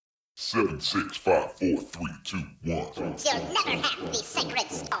7, 6, 5, 4, 3, 2, 1. You'll never have the sacred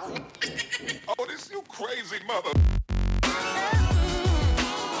stone. Oh, this you crazy mother.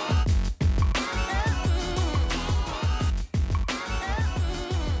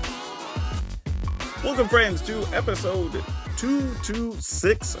 Welcome, friends, to episode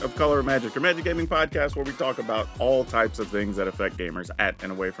 226 of Color of Magic, your Magic Gaming podcast, where we talk about all types of things that affect gamers at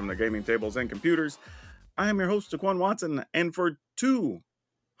and away from their gaming tables and computers. I am your host, Daquan Watson, and for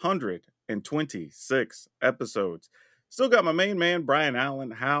 226 episodes, still got my main man, Brian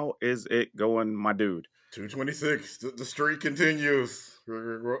Allen. How is it going, my dude? 226. The streak continues.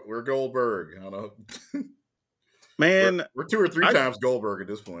 We're Goldberg. I don't know. Man, we're 2 or 3 times Goldberg at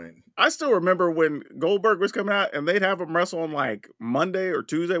this point. I still remember when Goldberg was coming out and they'd have him wrestle on like Monday or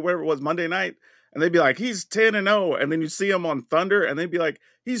Tuesday, whatever it was, Monday night. And they'd be like, he's 10-0. And then you see him on Thunder and they'd be like,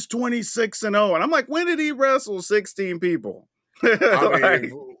 he's 26-0. And I'm like, when did he wrestle 16 people? I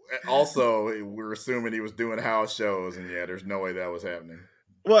mean, also, we're assuming he was doing house shows. And yeah, there's no way that was happening.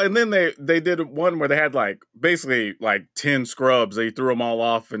 Well, and then they did one where they had like basically like 10 scrubs. They threw them all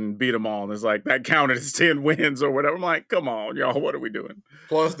off and beat them all. And it's like that counted as 10 wins or whatever. I'm like, come on, y'all, what are we doing?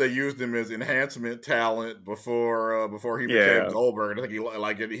 Plus, they used him as enhancement talent before he became Goldberg. I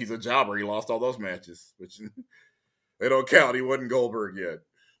think he's a jobber. He lost all those matches, which they don't count. He wasn't Goldberg yet.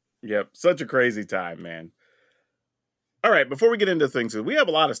 Yep, such a crazy time, man. All right, before we get into things, we have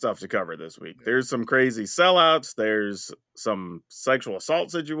a lot of stuff to cover this week. There's some crazy sellouts. There's some sexual assault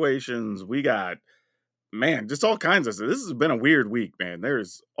situations. We got, man, just all kinds of stuff. This has been a weird week, man.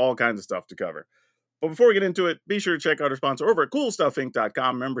 There's all kinds of stuff to cover. But before we get into it, be sure to check out our sponsor over at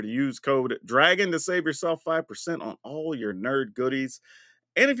CoolStuffInc.com. Remember to use code DRAGON to save yourself 5% on all your nerd goodies.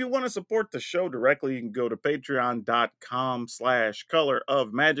 And if you want to support the show directly, you can go to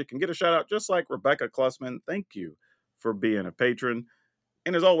patreon.com/colorofmagic and get a shout out just like Rebecca Klussman. Thank you for being a patron.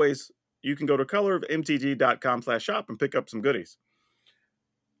 And as always, you can go to colorofmtg.com/shop and pick up some goodies.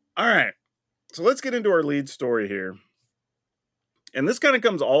 All right, so let's get into our lead story here. And this kind of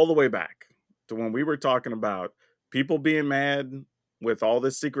comes all the way back to when we were talking about people being mad with all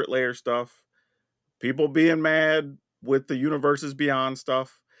this Secret Lair stuff, people being mad with the Universes Beyond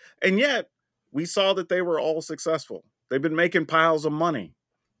stuff, and yet we saw that they were all successful. They've been making piles of money.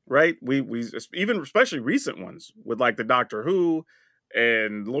 Right? We even especially recent ones with like the Doctor Who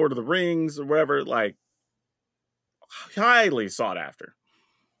and Lord of the Rings or whatever, like highly sought after.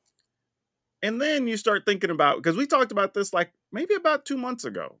 And then you start thinking about, because we talked about this like maybe about 2 months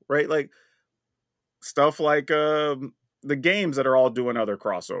ago, right? Like stuff like the games that are all doing other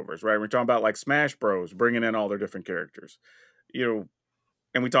crossovers, right? We're talking about like Smash Bros. Bringing in all their different characters,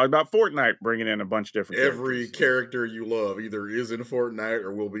 and we talked about Fortnite bringing in a bunch of different Every character you love either is in Fortnite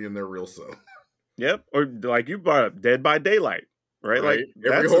or will be in there real soon. Yep. Or like you brought up Dead by Daylight, right? Like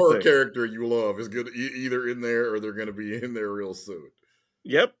every horror character you love is good either in there or they're going to be in there real soon.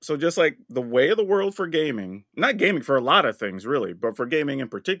 Yep. So just like the way of the world for gaming, not gaming for a lot of things really, but for gaming in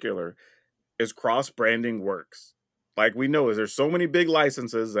particular, is cross-branding works. Like we know, there's so many big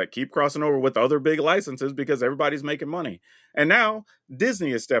licenses that keep crossing over with other big licenses because everybody's making money. And now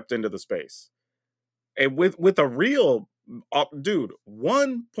Disney has stepped into the space. And with a real, dude,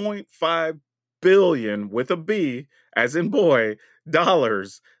 1.5 billion with a B, as in boy,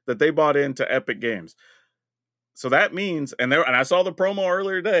 dollars that they bought into Epic Games. So that means, and I saw the promo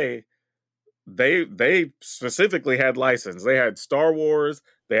earlier today, they specifically had license. They had Star Wars,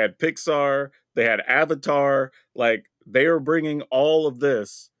 they had Pixar, they had Avatar. Like they are bringing all of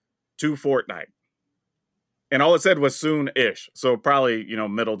this to Fortnite. And all it said was soon-ish. So probably,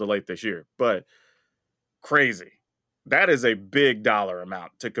 middle to late this year. But crazy. That is a big dollar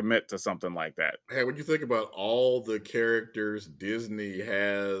amount to commit to something like that. Hey, when you think about all the characters Disney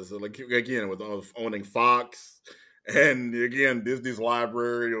has, like again, with owning Fox, and again, Disney's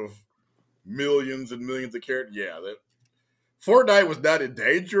library of millions and millions of characters, Fortnite was not in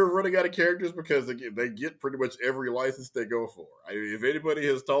danger of running out of characters because they get pretty much every license they go for. If anybody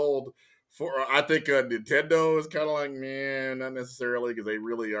has told, I think Nintendo is kind of like, man, not necessarily, because they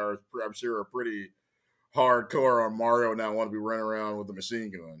really are, I'm sure, are pretty hardcore on Mario now, want to be running around with a machine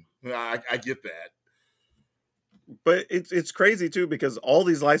gun. I get that. But it's crazy, too, because all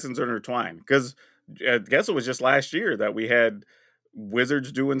these licenses are intertwined. Because I guess it was just last year that we had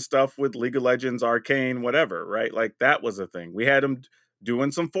Wizards doing stuff with League of Legends, Arcane, whatever, right? Like that was a thing. We had them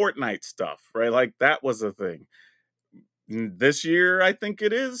doing some Fortnite stuff, right? Like that was a thing. This year, I think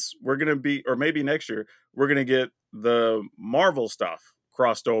it is. We're going to be, or maybe next year, we're going to get the Marvel stuff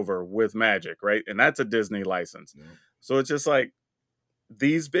crossed over with Magic, right? And that's a Disney license. Yeah. So it's just like,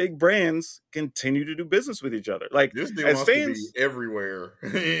 these big brands continue to do business with each other. Like Disney as wants to be fans, everywhere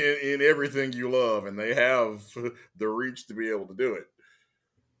in everything you love, and they have the reach to be able to do it.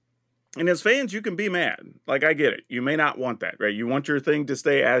 and as fans, you can be mad. Like I get it. You may not want that, right? You want your thing to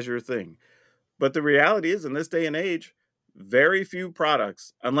stay as your thing. But the reality is, in this day and age, very few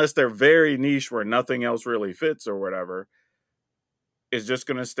products, unless they're very niche where nothing else really fits or whatever, is just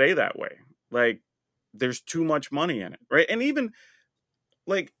going to stay that way. Like, there's too much money in it, right? And even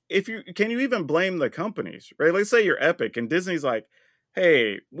like, if you can you even blame the companies, right? Let's say you're Epic and Disney's like,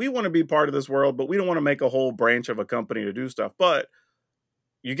 hey, we want to be part of this world, but we don't want to make a whole branch of a company to do stuff. But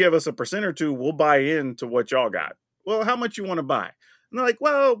you give us a percent or two, we'll buy into what y'all got. Well, how much you want to buy? And they're like,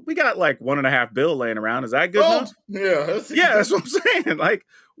 well, we got like $1.5 billion laying around. Is that good enough? Yeah, Yeah, that's what I'm saying. Like,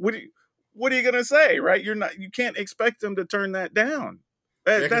 what are you gonna say, right? You can't expect them to turn that down.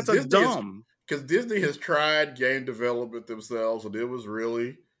 That's a dumb. Because Disney has tried game development themselves, and it was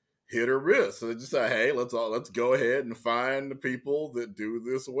really hit or miss. So they just said, hey, let's go ahead and find the people that do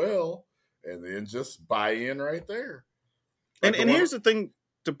this well, and then just buy in right there. Like and here's the thing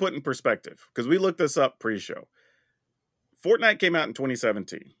to put in perspective, because we looked this up pre-show. Fortnite came out in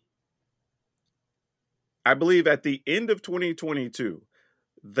 2017. I believe at the end of 2022,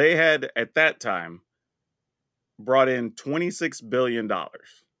 they had at that time brought in $26 billion,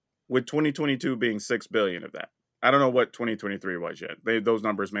 with 2022 being $6 billion of that. I don't know what 2023 was yet. Those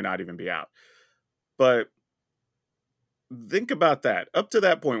numbers may not even be out. But think about that. Up to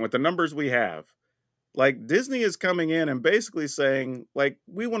that point, with the numbers we have, like Disney is coming in and basically saying, like,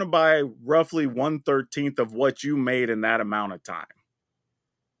 we want to buy roughly 1/13 of what you made in that amount of time.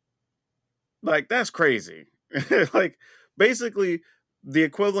 Like, that's crazy. Like, basically the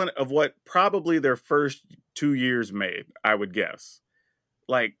equivalent of what probably their first 2 years made, I would guess.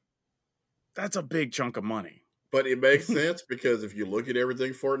 Like, that's a big chunk of money. But it makes sense because if you look at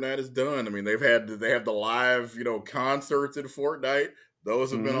everything Fortnite has done, I mean, they have the live, concerts in Fortnite.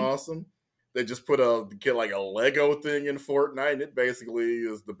 Those have been awesome. They just put a Lego thing in Fortnite, and it basically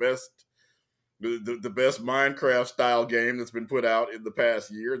is the best Minecraft style game that's been put out in the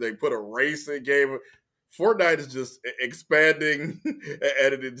past year. They put a racing game. Fortnite is just expanding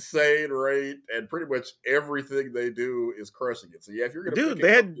at an insane rate, and pretty much everything they do is crushing it. So yeah, if you're gonna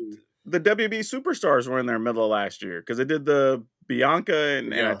they had the WB Superstars were in there middle of last year because they did the Bianca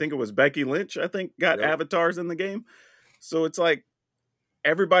and I think it was Becky Lynch. I think got avatars in the game. So it's like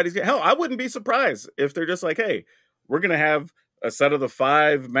everybody's hell. I wouldn't be surprised if they're just like, hey, we're gonna have a set of the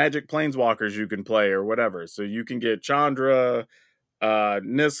 5 Magic Planeswalkers you can play or whatever. So you can get Chandra,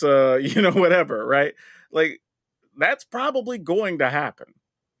 Nissa, whatever, right? Like, that's probably going to happen.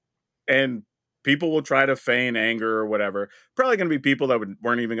 And people will try to feign anger or whatever. Probably going to be people that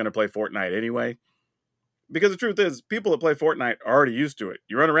weren't even going to play Fortnite anyway. Because the truth is, people that play Fortnite are already used to it.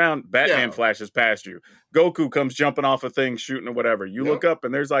 You run around, Batman flashes past you. Goku comes jumping off a thing, shooting or whatever. You look up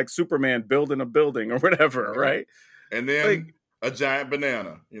and there's like Superman building a building or whatever, right? And then a giant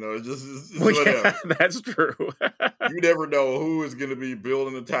banana. It's whatever. Yeah, that's true. You never know who is going to be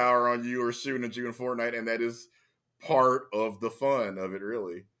building a tower on you or shooting at you in Fortnite, and that is part of the fun of it,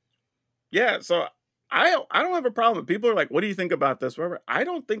 really. Yeah, so I don't have a problem. People are like, what do you think about this? Whatever. I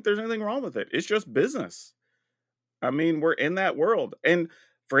don't think there's anything wrong with it. It's just business. I mean, we're in that world. And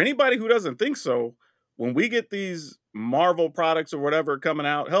for anybody who doesn't think so, when we get these Marvel products or whatever coming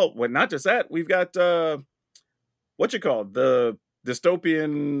out, not just that, we've got the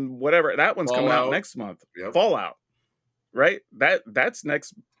dystopian whatever. That one's coming out next month. Yep. Fallout. Right? That's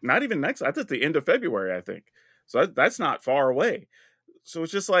next, not even next, that's at the end of February, I think. So that's not far away. So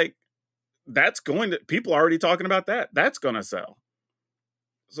it's just like, people are already talking about that. That's going to sell.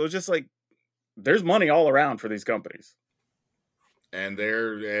 So it's just like, there's money all around for these companies. And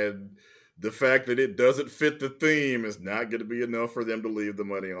the fact that it doesn't fit the theme is not going to be enough for them to leave the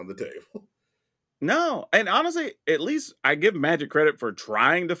money on the table. No. And honestly, at least I give Magic credit for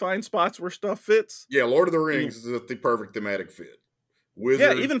trying to find spots where stuff fits. Yeah, Lord of the Rings is the perfect thematic fit.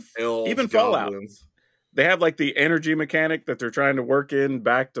 Wizards, even Fallout. Goblins. They have like the energy mechanic that they're trying to work in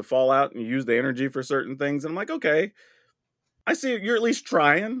back to Fallout and use the energy for certain things. And I'm like, okay, I see you're at least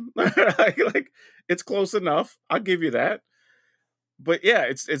trying. like it's close enough. I'll give you that. But yeah,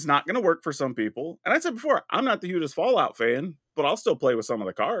 it's not going to work for some people. And I said before, I'm not the hugest Fallout fan, but I'll still play with some of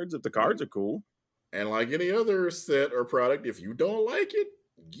the cards if the cards are cool. And like any other set or product, if you don't like it,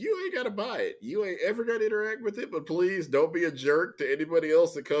 you ain't got to buy it. You ain't ever got to interact with it, but please don't be a jerk to anybody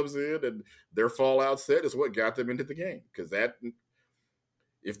else that comes in and their Fallout set is what got them into the game. Because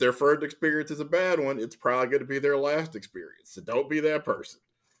if their first experience is a bad one, it's probably going to be their last experience. So don't be that person.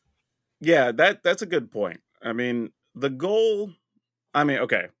 Yeah, that's a good point. I mean, the goal I mean,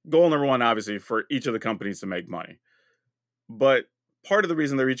 okay, goal number one, obviously, for each of the companies to make money. But part of the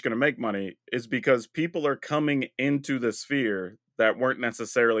reason they're each going to make money is because people are coming into the sphere that weren't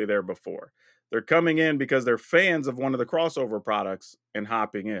necessarily there before. They're coming in because they're fans of one of the crossover products and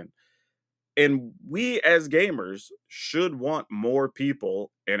hopping in. And we as gamers should want more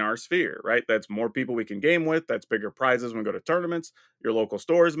people in our sphere, right? That's more people we can game with. That's bigger prizes when we go to tournaments. Your local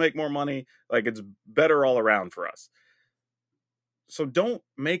stores make more money. Like, it's better all around for us. So don't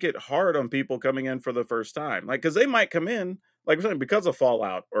make it hard on people coming in for the first time. Like, because they might come in, like we're saying, because of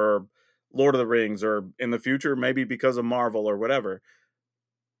Fallout or Lord of the Rings, or in the future, maybe because of Marvel or whatever.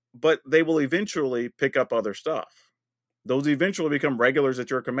 But they will eventually pick up other stuff. Those eventually become regulars at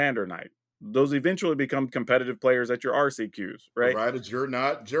your Commander night. Those eventually become competitive players at your RCQs, right? Provided you're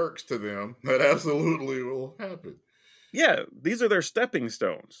not jerks to them, that absolutely will happen. Yeah, these are their stepping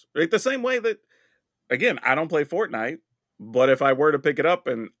stones. Right? The same way that, again, I don't play Fortnite, but if I were to pick it up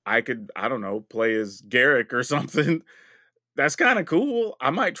and I could, I don't know, play as Garrick or something, that's kind of cool. I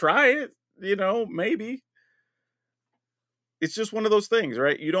might try it, maybe. It's just one of those things,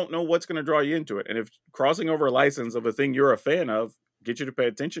 right? You don't know what's going to draw you into it. And if crossing over a license of a thing you're a fan of get you to pay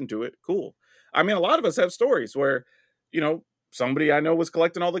attention to it, cool. I mean, a lot of us have stories where, somebody I know was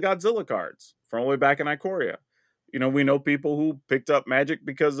collecting all the Godzilla cards from all the way back in Ikoria. We know people who picked up Magic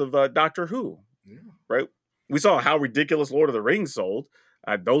because of Doctor Who, right? We saw how ridiculous Lord of the Rings sold.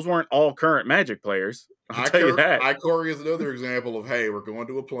 Those weren't all current Magic players. I'll tell you that. Ikoria is another example of, hey, we're going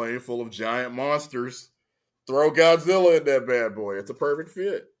to a plane full of giant monsters. Throw Godzilla in that bad boy. It's a perfect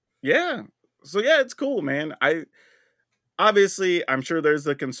fit. Yeah. So yeah, it's cool, man. Obviously, I'm sure there's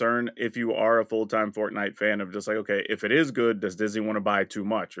the concern if you are a full-time Fortnite fan of just like, okay, if it is good, does Disney want to buy too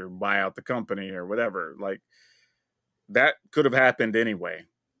much or buy out the company or whatever? Like, that could have happened anyway.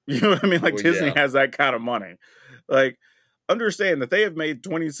 You know what I mean? Like, Disney has that kind of money. Like, understand that they have made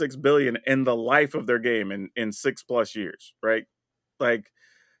 $26 billion in the life of their game in 6+ years, right? Like,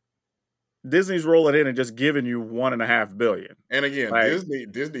 Disney's rolling in and just giving you $1.5 billion. And again,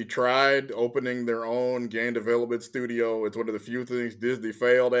 like, Disney tried opening their own game development studio. It's one of the few things Disney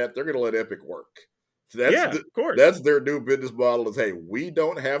failed at. They're going to let Epic work. So of course. That's their new business model is, hey, we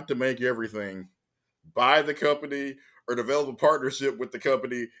don't have to make everything. Buy the company or develop a partnership with the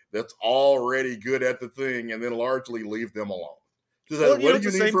company that's already good at the thing and then largely leave them alone. Just like, what do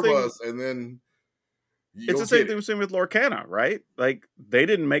you need from us? And then... It's the same thing we're seeing with Lorcana, right? Like, they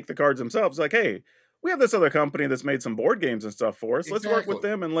didn't make the cards themselves. Like, hey, we have this other company that's made some board games and stuff for us. Exactly. Let's work with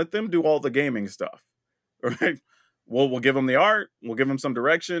them and let them do all the gaming stuff, right? We'll give them the art. We'll give them some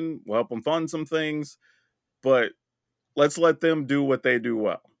direction. We'll help them fund some things. But let's let them do what they do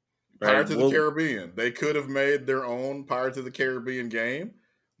well. Right? Pirates of the Caribbean. They could have made their own Pirates of the Caribbean game.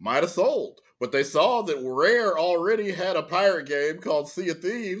 Might have sold. But they saw that Rare already had a pirate game called Sea of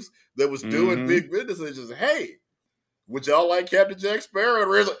Thieves that was doing big business. They just, hey, would y'all like Captain Jack Sparrow?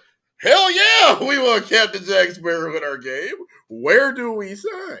 And Rare's like, hell yeah, we want Captain Jack Sparrow in our game. Where do we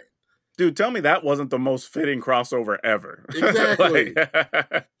sign? Dude, tell me that wasn't the most fitting crossover ever. Exactly.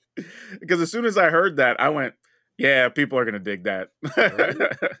 Because as soon as I heard that, I went, yeah, people are going to dig that. Right?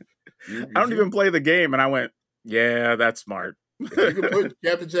 I don't even play the game. And I went, yeah, that's smart. If you can put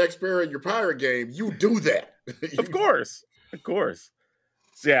Captain Jack Sparrow in your pirate game, you do that. Of course.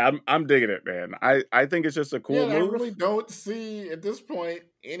 So yeah, I'm digging it, man. I think it's just a cool move. I really don't see at this point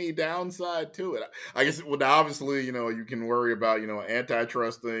any downside to it. I guess, well, obviously, you can worry about,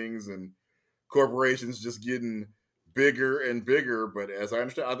 antitrust things and corporations just getting bigger and bigger. But as I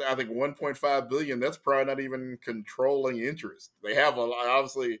understand, I think 1.5 billion, that's probably not even controlling interest. They have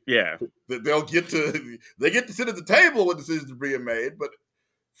obviously, they get to sit at the table when decisions are being made. But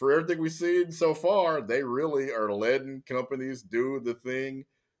for everything we've seen so far, they really are letting companies do the thing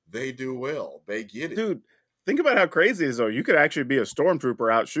they do well. They get it. Dude, think about how crazy it is, though. You could actually be a stormtrooper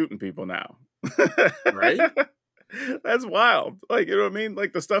out shooting people now. Right? That's wild. Like, you know what I mean?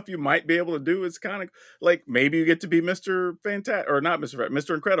 Like, the stuff you might be able to do is kind of like, maybe you get to be Mr. Fantastic, or not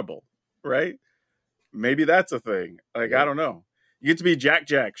Mr. Incredible, right? Maybe that's a thing. Like, I don't know. You get to be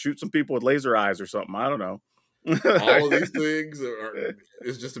Jack, shoot some people with laser eyes or something. I don't know. All of these things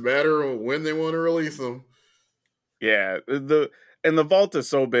it's just a matter of when they want to release them. Yeah. The vault is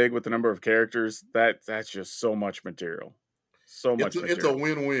so big with the number of characters that's just so much material. So much material. It's a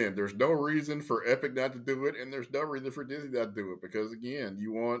win-win. There's no reason for Epic not to do it, and there's no reason for Disney not to do it, because again,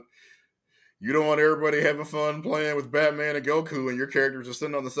 you don't want everybody having fun playing with Batman and Goku and your characters are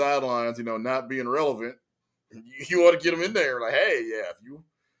sitting on the sidelines, not being relevant. You want to get them in there, like, hey, yeah,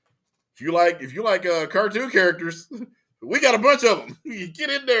 if you like cartoon characters, we got a bunch of them. You get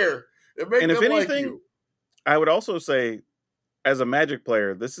in there and make them like you. I would also say, as a Magic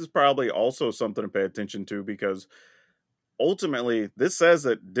player, this is probably also something to pay attention to because ultimately this says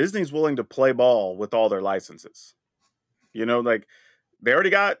that Disney's willing to play ball with all their licenses. You know, like they already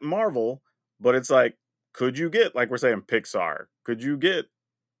got Marvel, but it's like, could you get, like we're saying, Pixar? Could you get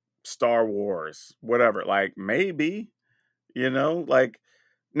Star Wars? Whatever. Like maybe, like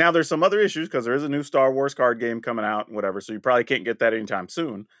now there's some other issues because there is a new Star Wars card game coming out and whatever. So you probably can't get that anytime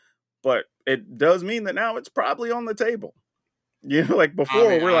soon. But it does mean that now it's probably on the table. Like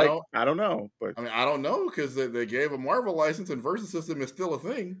before, we're like, I don't know. But I don't know because they gave a Marvel license and Versus System is still a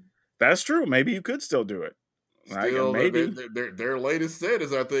thing. That's true. Maybe you could still do it. Still, maybe their latest set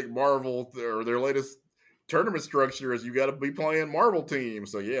is, I think, Marvel, or their latest tournament structure is you got to be playing Marvel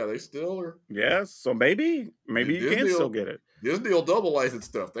teams. So yeah, they still are. Yeah, so maybe you can still get it. Disney will double license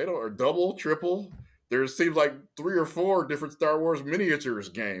stuff. They don't, or double, triple. There seems like 3 or 4 different Star Wars miniatures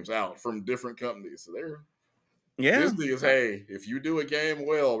games out from different companies. So Disney is, hey, if you do a game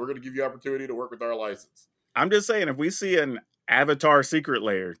well, we're going to give you opportunity to work with our license. I'm just saying, if we see an Avatar secret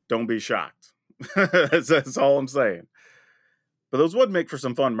layer, don't be shocked. that's all I'm saying. But those would make for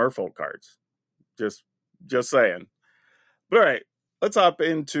some fun Merfolk cards. Just saying. But all right, let's hop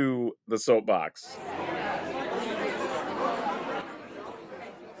into the soapbox.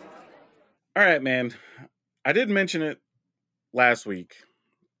 All right, man. I did mention it last week,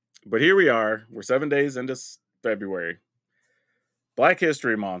 but here we are. We're 7 days into February. Black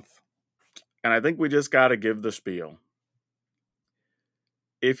History Month. And I think we just got to give the spiel.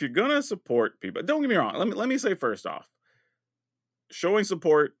 If you're going to support people, don't get me wrong. Let me say first off, showing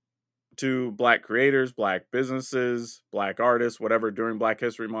support to Black creators, Black businesses, Black artists, whatever, during Black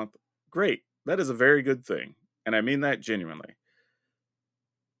History Month, great. That is a very good thing. And I mean that genuinely.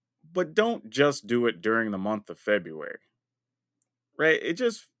 But don't just do it during the month of February, right? It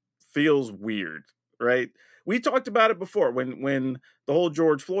just feels weird, right? We talked about it before when the whole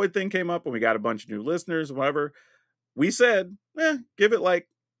George Floyd thing came up and we got a bunch of new listeners, whatever. We said, give it like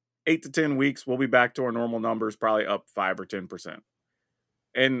 8 to 10 weeks. We'll be back to our normal numbers, probably up 5 or 10%.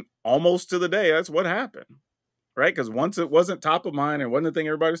 And almost to the day, that's what happened, right? Because once it wasn't top of mind and wasn't the thing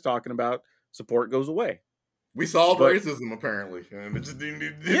everybody was talking about, support goes away. We solved racism, apparently, and it just didn't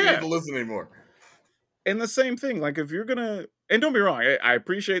need to listen anymore. And the same thing, like if you're going to, and don't be wrong, I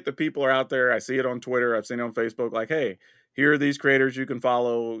appreciate that people are out there. I see it on Twitter. I've seen it on Facebook. Like, hey, here are these creators you can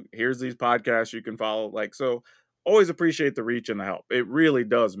follow. Here's these podcasts you can follow. Like, so always appreciate the reach and the help. It really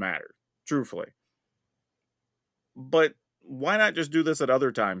does matter, truthfully. But why not just do this at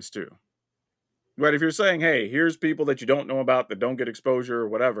other times too? Right? If you're saying, hey, here's people that you don't know about that don't get exposure or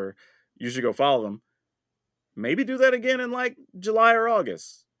whatever, you should go follow them. Maybe do that again in like July or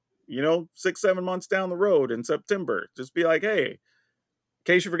August, 6-7 months down the road in September. Just be like, hey, in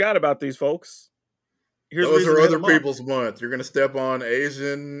case you forgot about these folks, those are other people's month. You're going to step on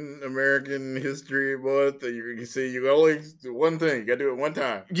Asian American History Month. You see, you only do one thing. You got to do it one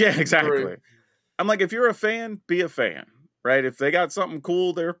time. Yeah, exactly. I'm like, if you're a fan, be a fan, right? If they got something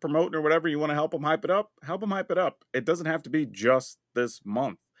cool they're promoting or whatever, you want to help them hype it up, help them hype it up. It doesn't have to be just this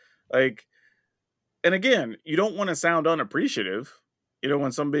month. Like, and again, you don't want to sound unappreciative,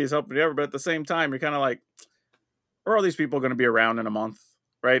 when somebody's helping you ever, but at the same time, you're kind of like, are all these people going to be around in a month,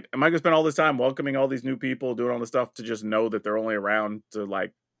 right? Am I going to spend all this time welcoming all these new people, doing all this stuff to just know that they're only around to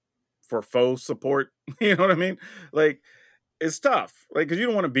like, for faux support? You know what I mean? Like, it's tough, like, because you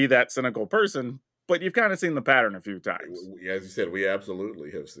don't want to be that cynical person, but you've kind of seen the pattern a few times. As you said, we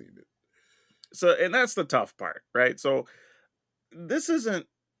absolutely have seen it. So, and that's the tough part, right? So this isn't,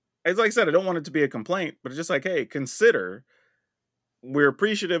 as like I said, I don't want it to be a complaint, but it's just like, hey, consider we're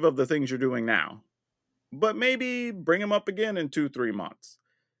appreciative of the things you're doing now, but maybe bring them up again in 2-3 months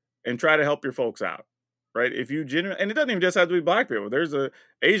and try to help your folks out, right? If you genuinely, and it doesn't even just have to be Black people. There's a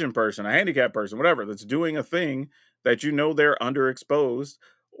Asian person, a handicapped person, whatever, that's doing a thing that they're underexposed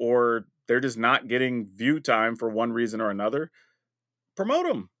or they're just not getting view time for one reason or another. Promote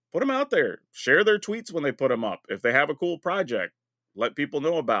them, put them out there, share their tweets when they put them up. If they have a cool project, let people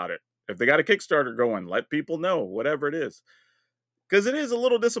know about it. If they got a Kickstarter going, let people know, whatever it is. Because it is a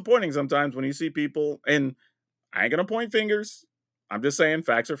little disappointing sometimes when you see people, and I ain't going to point fingers. I'm just saying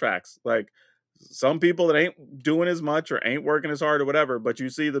facts are facts. Like some people that ain't doing as much or ain't working as hard or whatever, but you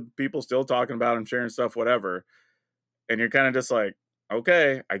see the people still talking about them, sharing stuff, whatever. And you're kind of just like,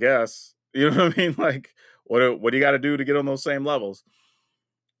 okay, I guess. You know what I mean? Like, what do you got to do to get on those same levels?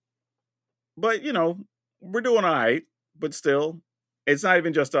 But, we're doing all right, but still, it's not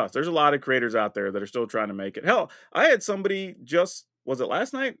even just us. There's a lot of creators out there that are still trying to make it. Hell, I had somebody was it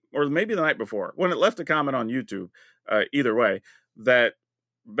last night or maybe the night before when it left a comment on YouTube, either way, that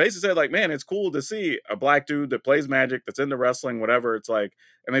basically said, like, man, it's cool to see a black dude that plays Magic, that's into wrestling, whatever. It's like,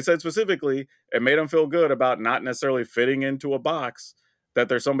 and they said specifically, it made them feel good about not necessarily fitting into a box, that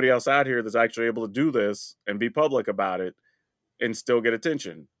there's somebody else out here that's actually able to do this and be public about it and still get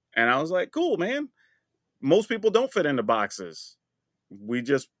attention. And I was like, cool, man. Most people don't fit into boxes. We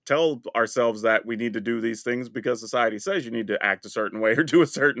just tell ourselves that we need to do these things because society says you need to act a certain way or do a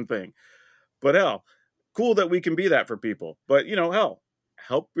certain thing. But hell, cool that we can be that for people. But, hell,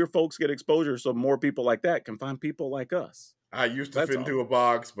 help your folks get exposure so more people like that can find people like us. I used to That's fit all. into a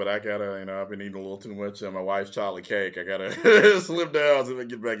box, but I gotta, I've been eating a little too much of my wife's chocolate cake. I gotta slim down so I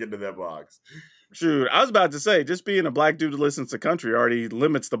get back into that box. Shoot, I was about to say, just being a black dude who listens to country already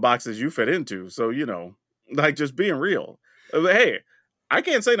limits the boxes you fit into. So, like, just being real. But hey, I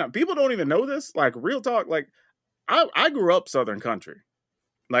can't say nothing. People don't even know this. Like, real talk. Like, I grew up Southern country.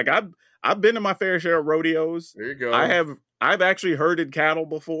 Like, I've been to my fair share of rodeos. There you go. I've actually herded cattle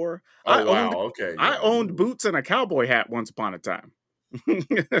before. Okay. I owned boots and a cowboy hat once upon a time.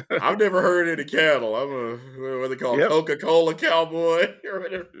 I've never heard any cattle. I'm what they call Coca-Cola cowboy or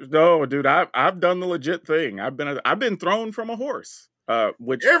whatever. No, dude, I've done the legit thing. I've been thrown from a horse.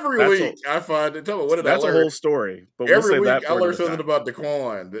 Which every week I find it. Tell me, what did I learn? That's a whole story. But every we'll say week that I learned something about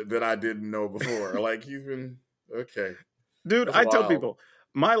Daquan that I didn't know before. Like, he's been okay. Dude, I tell people,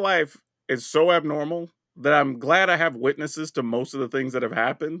 my life is so abnormal that I'm glad I have witnesses to most of the things that have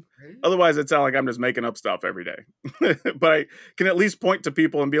happened. Otherwise, it sounds like I'm just making up stuff every day. But I can at least point to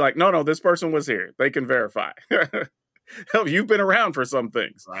people and be like, no, this person was here. They can verify. Hell, you've been around for some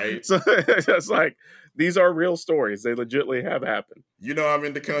things. Right. So it's like, these are real stories. They legitimately have happened. I'm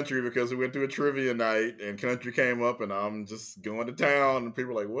in the country because we went to a trivia night and country came up and I'm just going to town and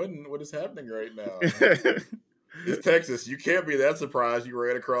people are like, what is happening right now? It's Texas. You can't be that surprised you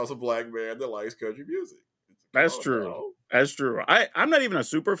ran across a black man that likes country music. That's true. No. That's true. I'm not even a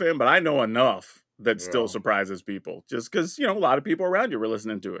super fan, but I know enough that still surprises people. Just because, a lot of people around you were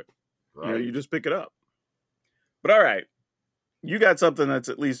listening to it. Right. You just pick it up. But all right. You got something that's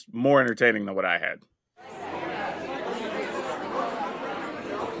at least more entertaining than what I had.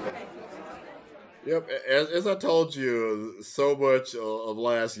 Yep, as I told you so much of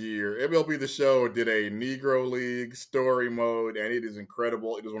last year, MLB The Show did a Negro League story mode, and it is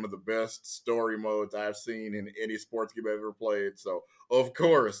incredible. It is one of the best story modes I've seen in any sports game I've ever played. So, of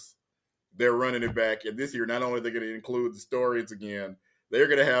course, they're running it back. And this year, not only are they going to include the stories again, they're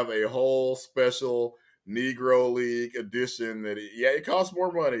going to have a whole special Negro League edition that, it costs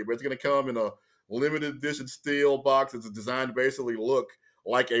more money, but it's going to come in a limited edition steel box. It's designed to basically look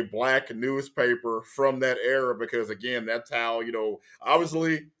like a black newspaper from that era, because again, that's how,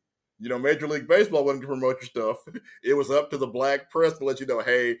 obviously, Major League Baseball wasn't going to promote your stuff. It was up to the black press to let you know,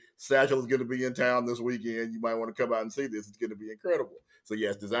 hey, Satchel is going to be in town this weekend. You might want to come out and see this. It's going to be incredible. So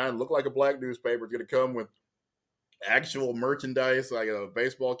yes, designed to look like a black newspaper. It's going to come with actual merchandise, like a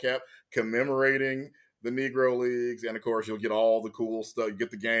baseball cap commemorating the Negro Leagues. And of course, you'll get all the cool stuff. You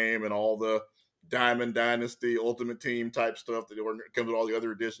get the game and all the Diamond Dynasty, Ultimate Team type stuff that comes with all the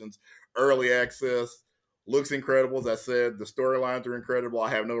other editions. Early access looks incredible. As I said, the storylines are incredible. I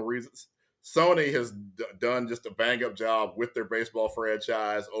have no reasons. Sony has done just a bang-up job with their baseball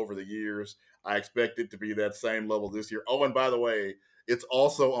franchise over the years. I expect it to be that same level this year. Oh, and by the way, it's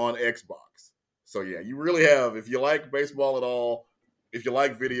also on Xbox. So yeah, you really have, if you like baseball at all, if you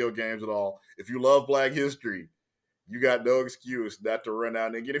like video games at all, if you love Black history, you got no excuse not to run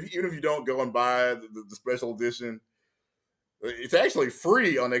out and get. Even if you don't go and buy the special edition, it's actually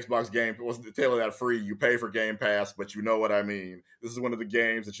free on Xbox Game. It wasn't tailored out free. You pay for Game Pass, but you know what I mean. This is one of the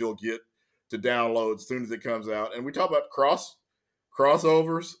games that you'll get to download as soon as it comes out. And we talk about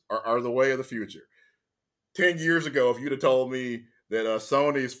crossovers are the way of the future. 10 years ago, if you'd have told me that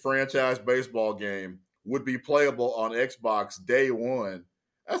Sony's franchise baseball game would be playable on Xbox day one,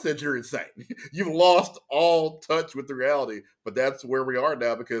 I said, you're insane. You've lost all touch with the reality. But that's where we are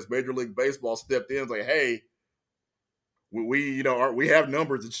now, because Major League Baseball stepped in and was like, hey, we have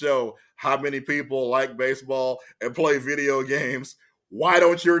numbers that show how many people like baseball and play video games. Why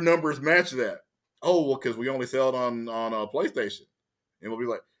don't your numbers match that? Oh, well, because we only sell it on PlayStation. And we'll be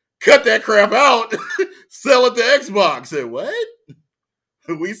like, cut that crap out. Sell it to Xbox. Say, what?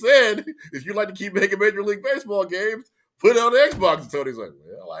 We said, if you'd like to keep making Major League Baseball games, put it on Xbox. And Tony's like,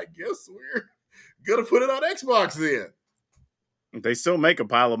 well, I guess we're going to put it on Xbox then. They still make a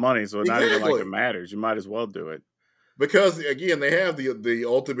pile of money, so it's not even like it matters. You might as well do it. Because, again, they have the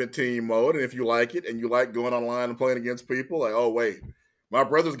Ultimate Team mode, and if you like it and you like going online and playing against people, like, oh, wait, my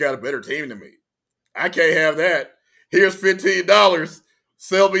brother's got a better team than me. I can't have that. Here's $15.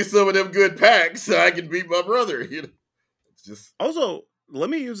 Sell me some of them good packs so I can beat my brother. It's just... Also, let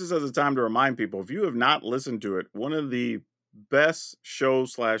me use this as a time to remind people, if you have not listened to it, one of the best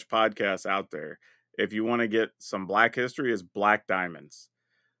shows/podcasts out there, if you want to get some Black history, is Black Diamonds.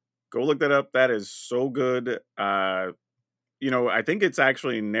 Go look that up. That is so good. I think it's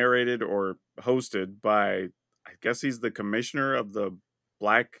actually narrated or hosted by, I guess he's the commissioner of the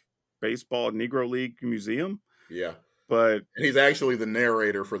Black Baseball Negro League Museum. Yeah. But and he's actually the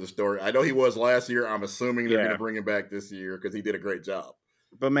narrator for the story. I know he was last year. I'm assuming they're going to bring him back this year because he did a great job.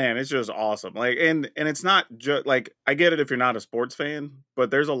 But man, it's just awesome. Like, and it's not just like, I get it if you're not a sports fan,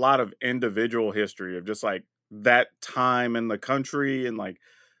 but there's a lot of individual history of just like that time in the country and like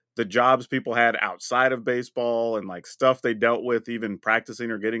the jobs people had outside of baseball and like stuff they dealt with even practicing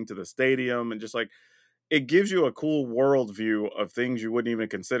or getting to the stadium, and just like it gives you a cool worldview of things you wouldn't even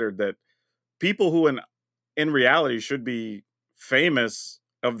consider, that people who in reality should be famous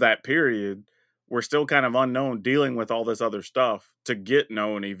of that period were still kind of unknown, dealing with all this other stuff to get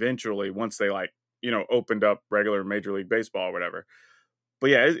known eventually once they opened up regular Major League Baseball or whatever. But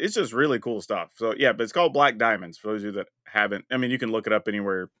yeah, it's just really cool stuff. So yeah, but it's called Black Diamonds for those of you that haven't. I mean, you can look it up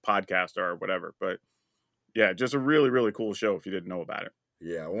anywhere podcasts are or whatever. But yeah, just a really, really cool show if you didn't know about it.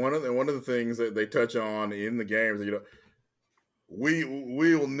 Yeah, one of the things that they touch on in the games, we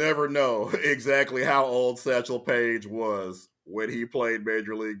will never know exactly how old Satchel Paige was when he played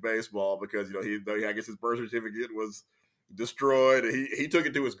Major League Baseball, because I guess his birth certificate was destroyed. He took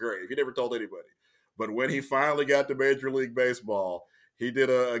it to his grave. He never told anybody. But when he finally got to Major League Baseball, he did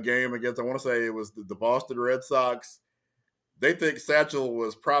a game against, I want to say it was the Boston Red Sox. They think Satchel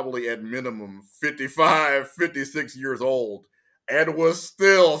was probably at minimum 55, 56 years old and was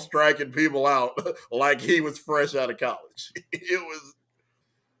still striking people out like he was fresh out of college. It was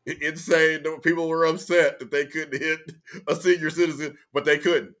insane. People were upset that they couldn't hit a senior citizen, but they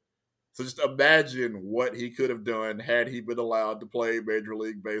couldn't. So just imagine what he could have done had he been allowed to play Major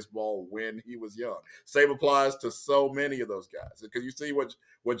League Baseball when he was young. Same applies to so many of those guys. Because you see what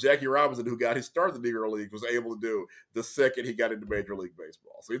Jackie Robinson, who got his start in the Negro League, was able to do the second he got into Major League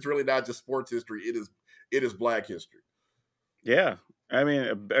Baseball. So it's really not just sports history. It is Black history. Yeah. I mean,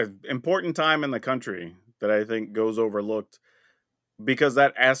 an important time in the country that I think goes overlooked because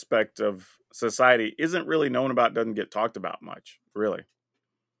that aspect of society isn't really known about, doesn't get talked about much, really.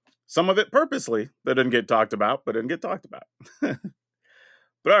 Some of it purposely that didn't get talked about, but didn't get talked about.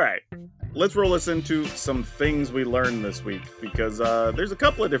 But all right, let's roll us into some things we learned this week, because there's a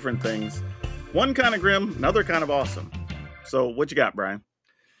couple of different things. One kind of grim, another kind of awesome. So what you got, Brian?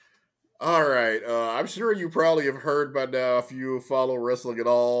 All right. I'm sure you probably have heard by now, if you follow wrestling at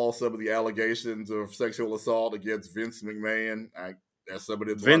all, some of the allegations of sexual assault against Vince McMahon. As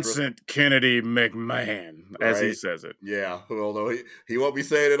somebody Vincent Kennedy McMahon, as he says it. Yeah, although he won't be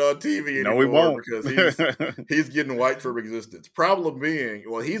saying it on TV anymore. No, he won't. Because he's getting wiped from existence. Problem being,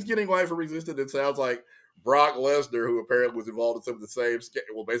 he's getting wiped from existence. It sounds like Brock Lesnar, who apparently was involved in some of the same,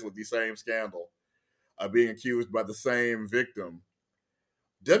 basically the same scandal, being accused by the same victim.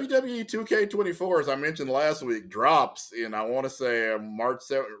 WWE 2K24, as I mentioned last week, drops in, I want to say, March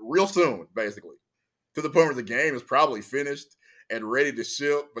 7th, real soon, basically, to the point where the game is probably finished and ready to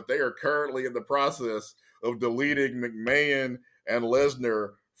ship, but they are currently in the process of deleting McMahon and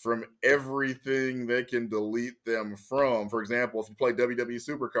Lesnar from everything they can delete them from. For example, if you play WWE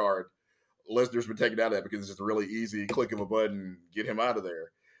Supercard, Lesnar's been taken out of that because it's just a really easy click of a button, get him out of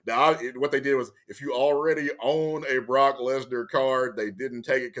there. Now, what they did was, if you already own a Brock Lesnar card, they didn't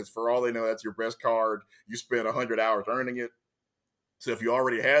take it because for all they know, that's your best card. You spent 100 hours earning it. So if you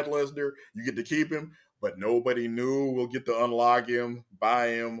already had Lesnar, you get to keep him. But nobody new will get to unlock him, buy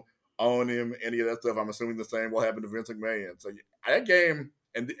him, own him, any of that stuff. I'm assuming the same will happen to Vince McMahon. So that game,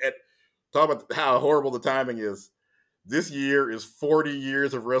 and talk about how horrible the timing is. This year is 40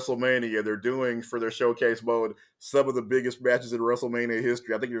 years of WrestleMania. They're doing, for their showcase mode, some of the biggest matches in WrestleMania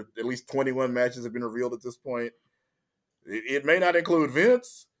history. I think at least 21 matches have been revealed at this point. It may not include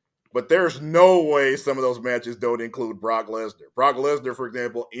Vince, but there's no way some of those matches don't include Brock Lesnar. Brock Lesnar, for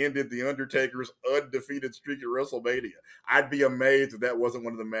example, ended The Undertaker's undefeated streak at WrestleMania. I'd be amazed if that wasn't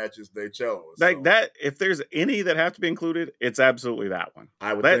one of the matches they chose. Like that, if there's any that have to be included, it's absolutely that one.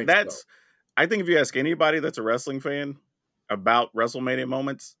 I would think so. I think if you ask anybody that's a wrestling fan about WrestleMania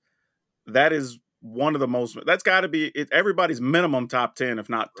moments, that is one of the most, that's got to be everybody's minimum top 10, if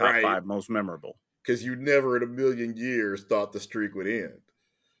not top 5 most memorable. Because you never in a million years thought the streak would end.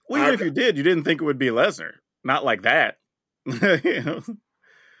 Well, even if you did, you didn't think it would be Lesnar. Not like that. It's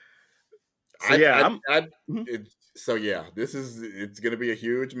going to be a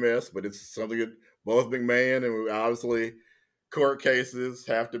huge mess, but it's something that both McMahon and obviously court cases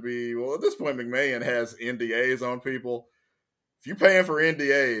have to be, well, at this point, McMahon has NDAs on people. if you're paying for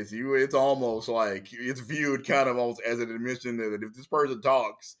NDAs, it's almost like it's viewed kind of almost as an admission that if this person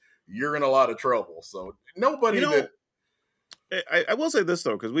talks, you're in a lot of trouble. So nobody You know, that I will say this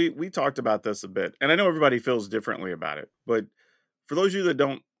though, because we talked about this a bit, and I know everybody feels differently about it. But for those of you that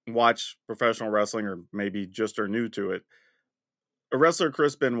don't watch professional wrestling or maybe just are new to it, a wrestler,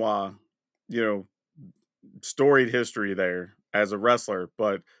 Chris Benoit, you know, storied history there as a wrestler,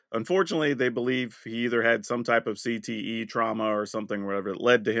 but unfortunately, they believe he either had some type of CTE trauma or something, whatever, that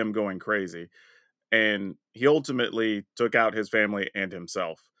led to him going crazy, and he ultimately took out his family and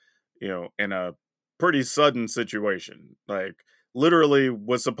himself, you know, in a pretty sudden situation. Like literally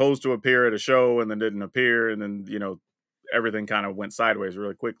was supposed to appear at a show and then didn't appear, and then you know everything kind of went sideways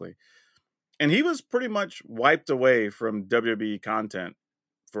really quickly. And he was pretty much wiped away from WWE content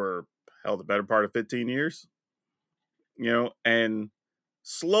for hell the better part of 15 years, you know, and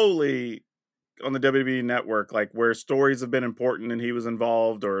slowly on the WWE network, like where stories have been important and he was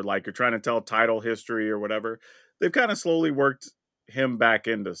involved, or like you're trying to tell title history or whatever, they've kind of slowly worked him back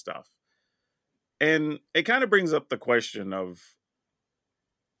into stuff. And it kind of brings up the question of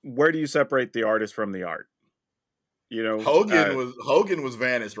where do you separate the artist from the art? You know, Hogan was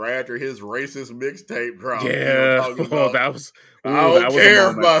vanished right after his racist mixtape drop. yeah, You know, well, that was. I Ooh, that was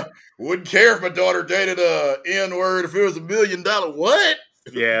a moment. wouldn't care if my daughter dated a N word if it was $1 million. What?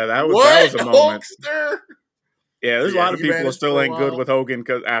 Yeah, that was a moment. Hulkster? Yeah, there's a lot of he people who vanished still for a ain't good while. with Hogan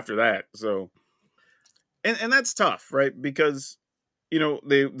after that. So, and that's tough, right? Because you know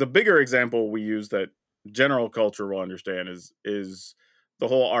the bigger example we use that general culture will understand is the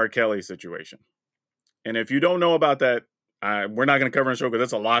whole R. Kelly situation. And if you don't know about that, we're not going to cover in the show because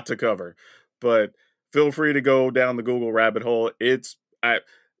that's a lot to cover. But feel free to go down the Google rabbit hole. It's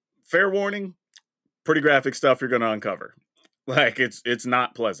fair warning, pretty graphic stuff you're going to uncover. Like it's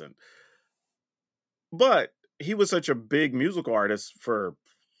not pleasant. But he was such a big musical artist for,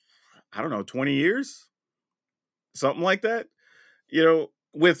 I don't know, 20 years? Something like that. You know,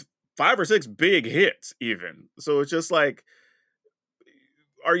 with 5 or 6 big hits even. So it's just like,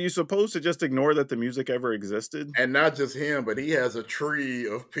 are you supposed to just ignore that the music ever existed? And not just him, but he has a tree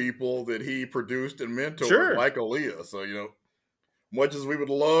of people that he produced and mentored, Sure. like Aaliyah. So, you know, much as we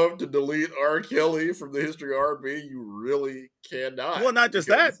would love to delete R. Kelly from the history of R&B, you really cannot. Well, not just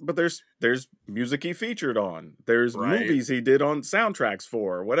that, but there's music he featured on. There's movies he did on soundtracks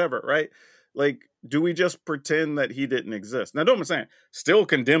for, or whatever, right? Like, do we just pretend that he didn't exist? Now, don't I'm saying still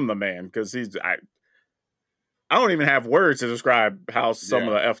condemn the man because I don't even have words to describe how some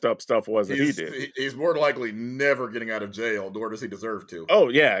of the effed up stuff was that he did. He's more likely never getting out of jail, nor does he deserve to. Oh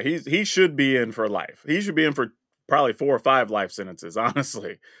yeah, he should be in for life. He should be in for probably 4 or 5 life sentences,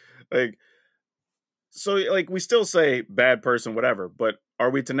 honestly. Like, so like we still say bad person, whatever, but are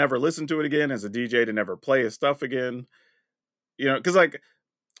we to never listen to it again as a DJ, to never play his stuff again? You know, because like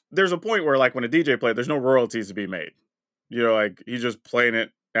there's a point where like when a DJ played, there's no royalties to be made. You know, like he's just playing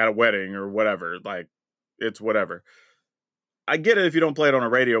it at a wedding or whatever. Like it's whatever. I get it if you don't play it on a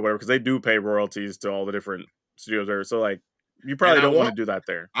radio or whatever, because they do pay royalties to all the different studios there. So like you probably don't want to do that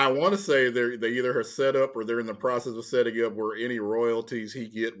there. I want to say they either are set up or they're in the process of setting up where any royalties he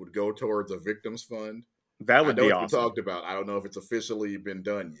get would go towards a victims fund. That would be awesome. We talked about. I don't know if it's officially been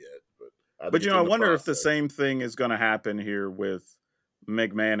done yet, but you know, I wonder if the same thing is going to happen here with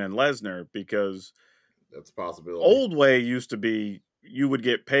McMahon and Lesnar, because that's a possibility. Old way used to be you would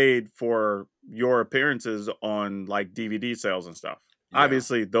get paid for your appearances on like DVD sales and stuff. Yeah.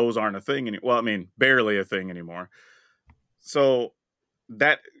 Obviously, those aren't a thing anymore. Well, I mean, barely a thing anymore. So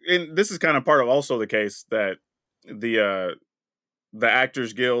that, and this is kind of part of also the case that the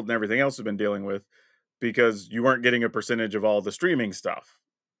Actors Guild and everything else has been dealing with, because you weren't getting a percentage of all the streaming stuff,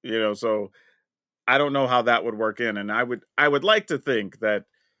 you know. So I don't know how that would work in, and I would like to think that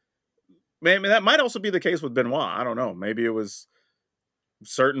maybe that might also be the case with Benoit. I don't know. Maybe it was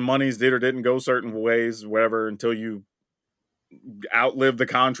certain monies did or didn't go certain ways, whatever, until you outlive the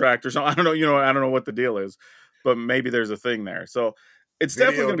contract or something. I don't know. You know, I don't know what the deal is, but maybe there's a thing there. So it's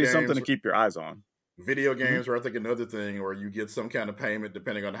definitely going to be something to keep your eyes on. Video games are, I think, another thing where you get some kind of payment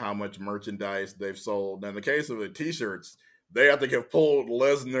depending on how much merchandise they've sold. Now, in the case of the T-shirts, they, I think, have pulled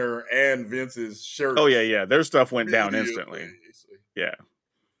Lesnar and Vince's shirts. Oh, yeah. Their stuff went down instantly. Yeah.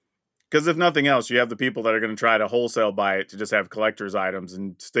 Because if nothing else, you have the people that are going to try to wholesale buy it to just have collector's items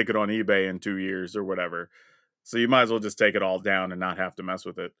and stick it on eBay in 2 years or whatever. So you might as well just take it all down and not have to mess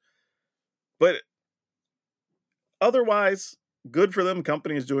with it. But otherwise, good for them.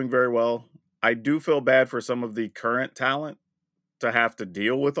 Company is doing very well. I do feel bad for some of the current talent to have to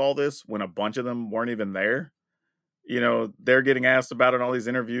deal with all this when a bunch of them weren't even there. You know, they're getting asked about it in all these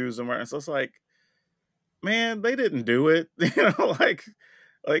interviews, and so it's like, man, they didn't do it.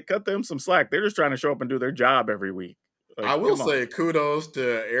 Like cut them some slack. They're just trying to show up and do their job every week. Like, I will come say on. kudos to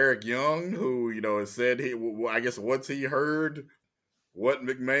Eric Young, who has said I guess once he heard what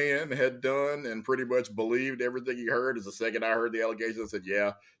McMahon had done and pretty much believed everything he heard. Is the second I heard the allegations, I said,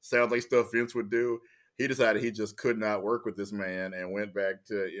 "Yeah, sounds like stuff Vince would do." He decided he just could not work with this man and went back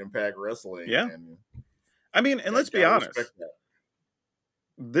to Impact Wrestling. Yeah. And I mean, and let's be honest.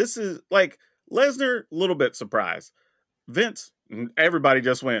 This is like Lesnar, a little bit surprised. Vince, everybody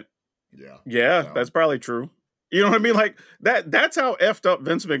just went, yeah, that's probably true. You know what I mean? Like that's how effed up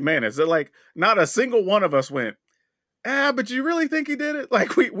Vince McMahon is. That like not a single one of us went, but you really think he did it?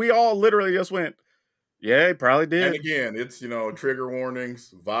 Like we all literally just went, yeah, he probably did. And again, it's trigger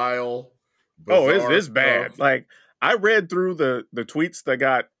warnings, vile. Oh, it's bad. Like I read through the tweets that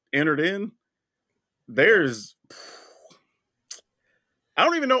got entered in. There's I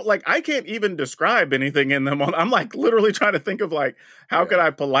don't even know, like, I can't even describe anything in them. I'm like literally trying to think of like, how could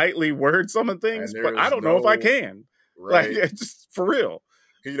I politely word some of things, but I don't know if I can. Right. Like, just for real.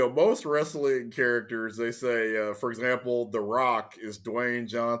 Most wrestling characters, they say, for example, The Rock is Dwayne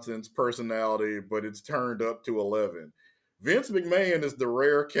Johnson's personality, but it's turned up to 11. Vince McMahon is the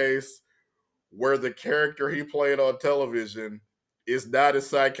rare case where the character he played on television is not as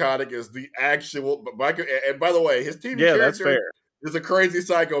psychotic as the actual. And by the way, his TV character that's fair. Is a crazy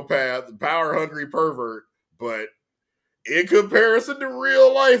psychopath, power-hungry pervert, but in comparison to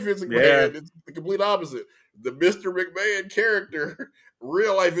real life, it's the complete opposite. The Mr. McMahon character,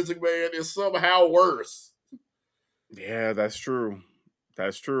 real life Vince McMahon, is somehow worse. Yeah, that's true.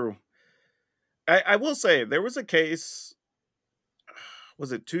 That's true. I will say, there was a case,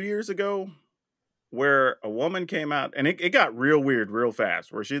 was it 2 years ago, where a woman came out, and it got real weird real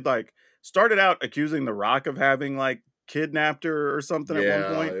fast, where she'd like started out accusing The Rock of having like kidnapped her or something at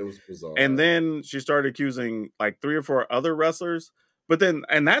one point. It was bizarre. And then she started accusing like 3 or 4 other wrestlers. But then,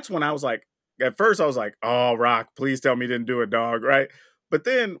 and that's when I was like, at first I was like, oh, Rock, please tell me you didn't do it, dog, right? But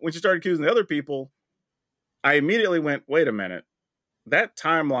then when she started accusing the other people, I immediately went, wait a minute. That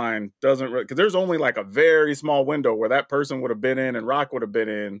timeline doesn't, because there's only like a very small window where that person would have been in and Rock would have been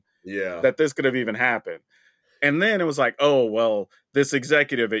in, that this could have even happened. And then it was like, oh, well, this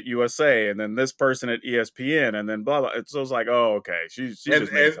executive at USA, and then this person at ESPN, and then blah, blah. So it was like, oh, okay. She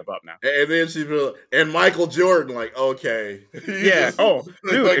just made stuff up now. And then and Michael Jordan, like, okay. Yeah. Oh,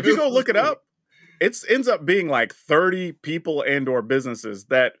 dude, if you go look it up, it ends up being like 30 people and or businesses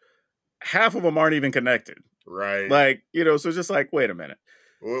that half of them aren't even connected. Right. Like, so it's just like, wait a minute.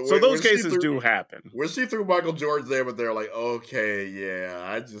 So those cases do happen. When she threw Michael Jordan's name, but they're like, okay,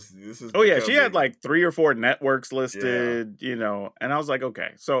 yeah, this is. Oh yeah, she had like 3 or 4 networks listed, and I was like, okay.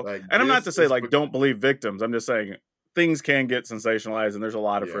 So, like, and I'm not to say like don't believe victims. I'm just saying things can get sensationalized, and there's a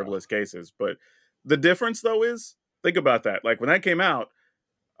lot of frivolous cases. But the difference though is, think about that. Like when that came out,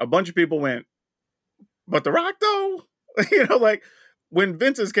 a bunch of people went, but The Rock though, like when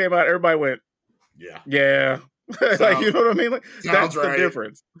Vince's came out, everybody went, yeah. Like, you know what I mean? Like, that's the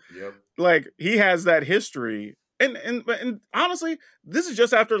difference. Yep. Like he has that history, and honestly, this is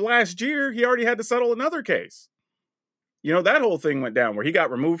just after last year. He already had to settle another case. That whole thing went down where he got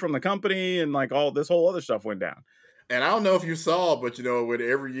removed from the company, and like all this whole other stuff went down. And I don't know if you saw, but when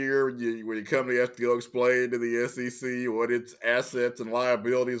every year when your company has to go explain to the SEC what its assets and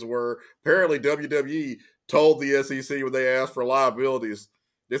liabilities were, apparently WWE told the SEC when they asked for liabilities,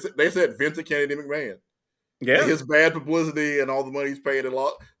 they said Vince and Kennedy McMahon. Yeah, his bad publicity and all the money he's paid a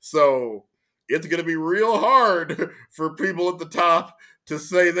lot. So it's going to be real hard for people at the top to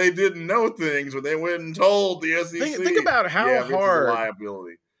say they didn't know things when they went and told the SEC. Think about how hard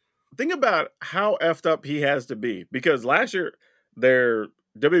liability. Think about how effed up he has to be, because last year their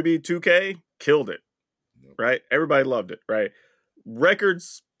WB 2K killed it, right? Everybody loved it, right?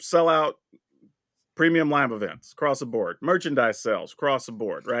 Records sell out, premium live events across the board, merchandise sales across the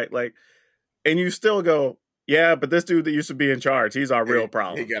board, right? Like, and you still go, yeah, but this dude that used to be in charge, he's our real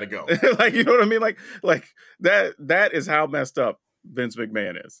problem. He got to go. Like, you know what I mean? Like that is how messed up Vince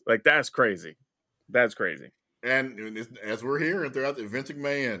McMahon is. Like, that's crazy. That's crazy. And as we're hearing throughout the Vince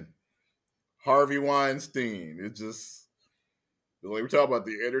McMahon, Harvey Weinstein, it's just, like we talk about,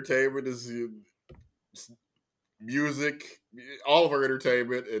 the entertainment is music, all of our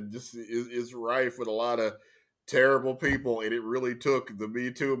entertainment, and just is rife with a lot of terrible people, and it really took the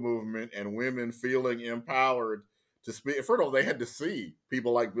Me Too movement and women feeling empowered to speak. First of all, they had to see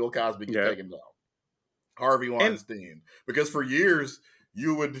people like Bill Cosby get taken down, Harvey Weinstein, because for years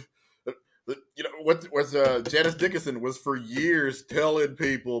you would, what was Janice Dickinson was for years telling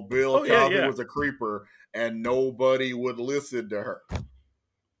people Bill Cosby was a creeper, and nobody would listen to her.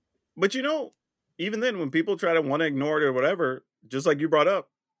 But even then, when people try to want to ignore it or whatever, just like you brought up,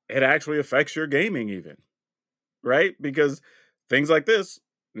 it actually affects your gaming even, right? Because things like this,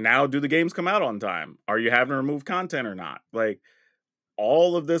 now do the games come out on time? Are you having to remove content or not? Like,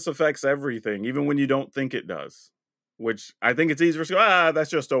 all of this affects everything, even when you don't think it does. Which I think it's easier to go, that's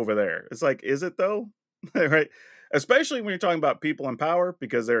just over there. It's like, is it though? Right? Especially when you're talking about people in power,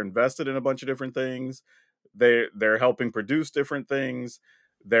 because they're invested in a bunch of different things. They're helping produce different things.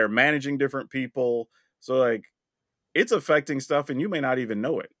 They're managing different people. So like, it's affecting stuff, and you may not even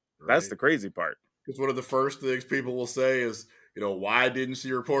know it. Right. That's the crazy part. Because one of the first things people will say is, why didn't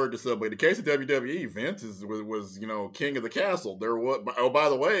she report this? But in the case of WWE, Vince was king of the castle. There was, by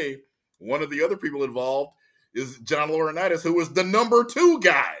the way, one of the other people involved is John Laurinaitis, who was the number 2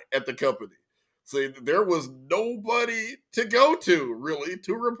 guy at the company. So there was nobody to go to really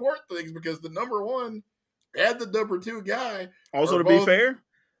to report things, because the number 1 and the number 2 guy. Also, to be fair,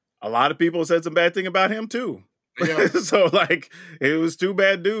 a lot of people said some bad thing about him too. Yeah. So like, it was 2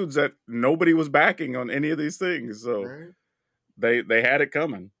 bad dudes that nobody was backing on any of these things. So they had it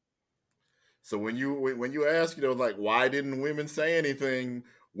coming. So when you ask, like, why didn't women say anything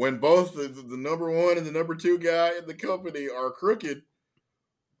when both the number 1 and the number 2 guy in the company are crooked?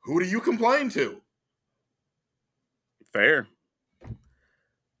 Who do you complain to? Fair.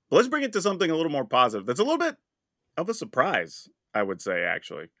 Let's bring it to something a little more positive. That's a little bit of a surprise, I would say,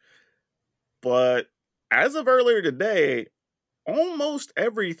 actually. But as of earlier today, almost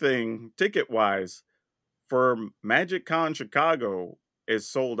everything ticket-wise for MagicCon Chicago is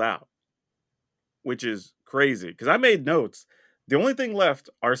sold out, which is crazy. Because I made notes. The only thing left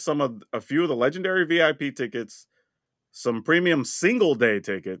are a few of the legendary VIP tickets, some premium single-day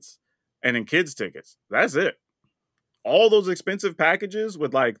tickets, and then kids tickets. That's it. All those expensive packages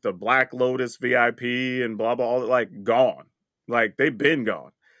with like the Black Lotus VIP and blah, blah, all like gone. Like, they've been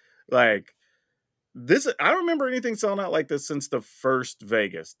gone. Like, this, I don't remember anything selling out like this since the first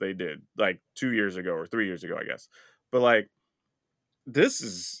Vegas they did, like 2 years ago or 3 years ago, I guess. But like, this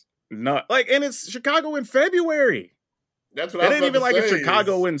is not like, and it's Chicago in February. That's what I was about to say. It ain't even like it's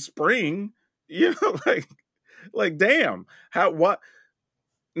Chicago in spring. Like, damn. What?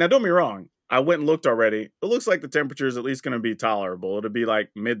 Now, don't be wrong. I went and looked already. It looks like the temperature is at least going to be tolerable. It'll be like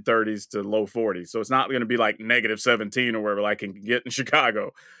mid 30s to low 40s. So it's not going to be like -17 or wherever I can get in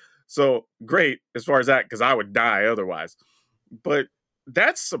Chicago. So great as far as that, because I would die otherwise. But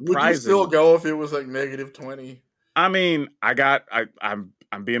that's surprising. Would you still go if it was like -20? I mean,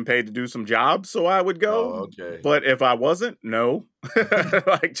 I'm being paid to do some jobs, so I would go. Oh, okay. But if I wasn't, no.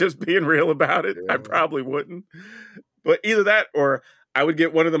 Like, just being real about it, I probably wouldn't. But either that, or I would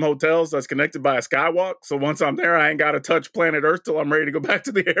get one of them hotels that's connected by a skywalk. So once I'm there, I ain't got to touch planet Earth till I'm ready to go back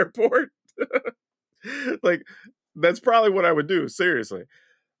to the airport. Like, that's probably what I would do. Seriously.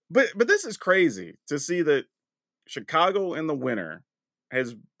 But this is crazy to see that Chicago in the winter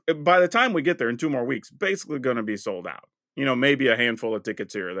has, by the time we get there in 2 more weeks, basically going to be sold out. Maybe a handful of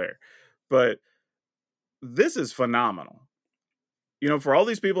tickets here or there. But this is phenomenal. For all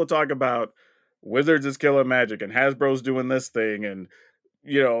these people to talk about Wizards is killing Magic and Hasbro's doing this thing and,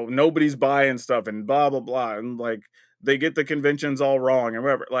 nobody's buying stuff and blah, blah, blah. And like, they get the conventions all wrong and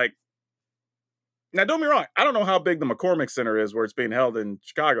whatever. Like, now don't be wrong. I don't know how big the McCormick Center is where it's being held in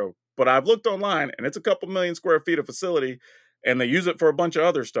Chicago, but I've looked online and it's a couple million square feet of facility and they use it for a bunch of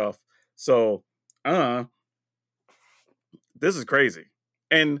other stuff. So, this is crazy.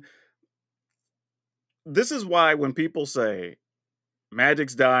 And this is why when people say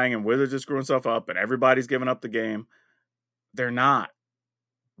Magic's dying and Wizards is screwing stuff up and everybody's giving up the game, they're not.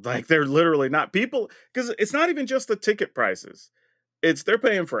 Like, they're literally not. People, because it's not even just the ticket prices. They're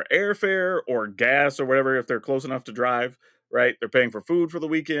paying for airfare or gas or whatever if they're close enough to drive, right? They're paying for food for the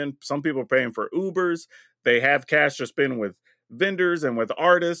weekend. Some people are paying for Ubers. They have cash to spend with vendors and with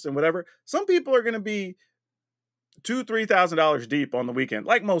artists and whatever. Some people are going to be $2,000-$3,000 deep on the weekend,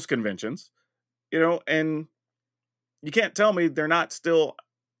 like most conventions, and you can't tell me they're not still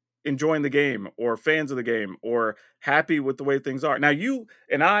enjoying the game or fans of the game or happy with the way things are. Now, you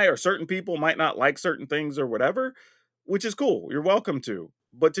and I or certain people might not like certain things or whatever, which is cool. You're welcome to.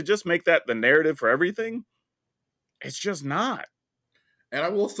 But to just make that the narrative for everything, it's just not. And I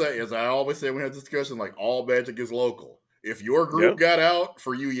will say, as I always say when we have discussion, like, all Magic is local. If your group got out,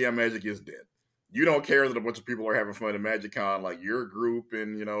 for you, Magic is dead. You don't care that a bunch of people are having fun at MagicCon, like your group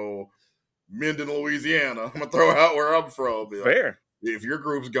in, Minden, Louisiana. I'm going to throw out where I'm from. Fair. If your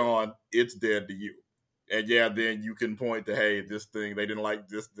group's gone, it's dead to you. And then you can point to, hey, this thing, they didn't like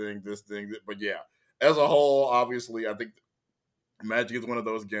this thing. But yeah, as a whole, obviously, I think Magic is one of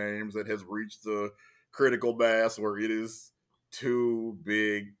those games that has reached the critical mass where it is too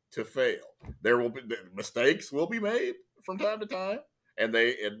big to fail. There will be mistakes will be made from time to time, and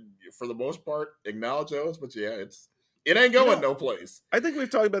for the most part acknowledge those. But yeah, it ain't going no place. I think we've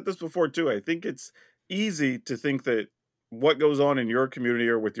talked about this before too. I think it's easy to think that what goes on in your community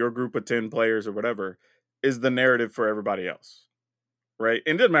or with your group of 10 players or whatever is the narrative for everybody else. Right?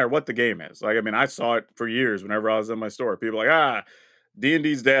 And it doesn't matter what the game is. Like, I mean, I saw it for years whenever I was in my store. People were like,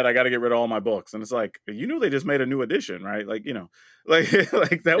 D&D's dead. I got to get rid of all my books. And it's like, they just made a new edition, right? Like, like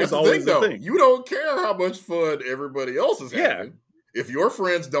that was always the thing. You don't care how much fun everybody else is having. If your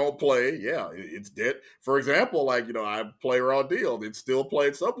friends don't play, it's dead. For example, like, I play Raw Deal. It's still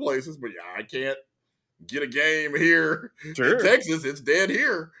played some places, but I can't get a game here in Texas. It's dead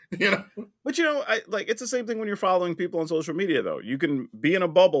here, But it's the same thing when you're following people on social media, though. You can be in a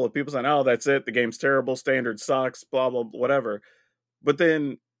bubble of people saying, "Oh, that's it. The game's terrible. Standard sucks. Blah blah whatever." But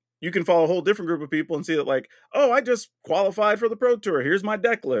then you can follow a whole different group of people and see that, like, "Oh, I just qualified for the Pro Tour. Here's my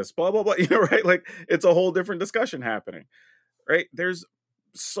deck list." Blah blah blah. Right? Like, it's a whole different discussion happening. Right? There's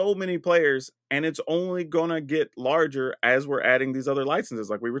so many players, and it's only gonna get larger as we're adding these other licenses,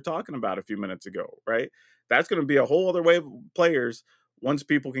 like we were talking about a few minutes ago, right? That's gonna be a whole other wave of players once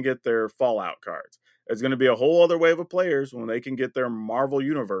people can get their Fallout cards. It's gonna be a whole other wave of players when they can get their Marvel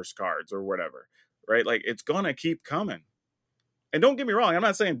Universe cards or whatever, right? Like, it's gonna keep coming. And don't get me wrong, I'm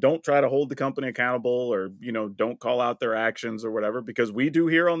not saying don't try to hold the company accountable or, don't call out their actions or whatever, because we do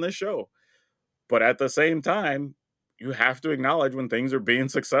here on this show. But at the same time, you have to acknowledge when things are being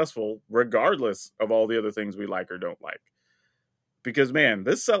successful, regardless of all the other things we like or don't like. Because, man,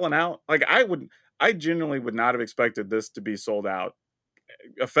 this selling out, like, I genuinely would not have expected this to be sold out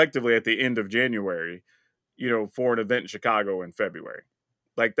effectively at the end of January, for an event in Chicago in February.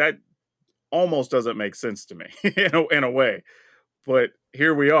 Like, that almost doesn't make sense to me in a way. But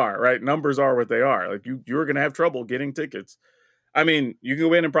here we are, right? Numbers are what they are. Like, you're going to have trouble getting tickets. I mean, you can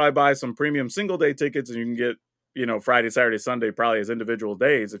go in and probably buy some premium single day tickets, and you can get, Friday, Saturday, Sunday, probably as individual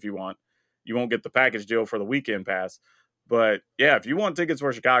days if you want. You won't get the package deal for the weekend pass. But yeah, if you want tickets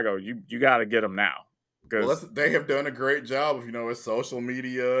for Chicago, you got to get them now. Well, they have done a great job of, with social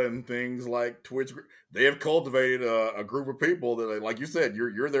media and things like Twitch. They have cultivated a group of people that, like you said,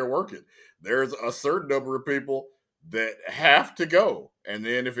 you're there working. There's a certain number of people that have to go. And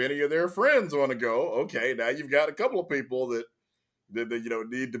then if any of their friends want to go, okay, now you've got a couple of people that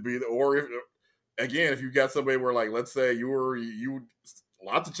need to be there. Or if you've got somebody where, like, let's say you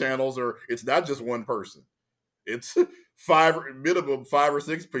lots of channels, or it's not just one person, it's minimum 5 or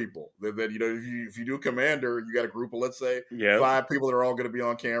 6 people that if you do Commander, you got a group of, let's say, 5 people that are all going to be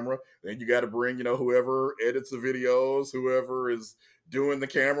on camera. Then you got to bring whoever edits the videos, whoever is doing the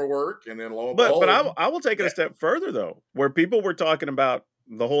camera work, and then but I will take it a step further, though, where people were talking about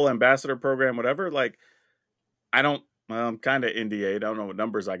the whole ambassador program, whatever. Like, I'm kind of NDA. I don't know what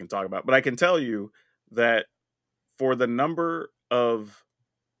numbers I can talk about, but I can tell you that for the number of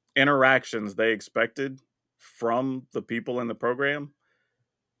interactions they expected from the people in the program,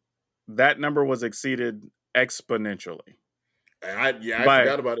 that number was exceeded exponentially. I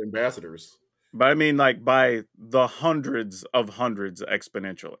forgot about ambassadors. But I mean, like, by the hundreds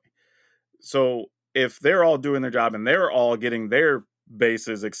exponentially. So if they're all doing their job and they're all getting their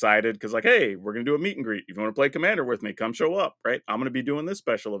bases excited because, like, hey, we're going to do a meet and greet. If you want to play Commander with me, come show up, right? I'm going to be doing this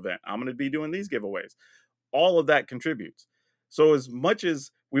special event. I'm going to be doing these giveaways. All of that contributes. So as much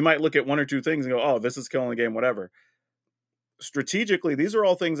as we might look at 1 or 2 things and go, oh, this is killing the game, whatever. Strategically, these are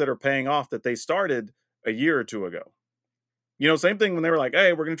all things that are paying off that they started a year or 2 ago. Same thing when they were like,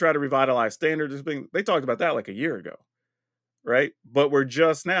 hey, we're going to try to revitalize Standard. They talked about that like a year ago, right? But we're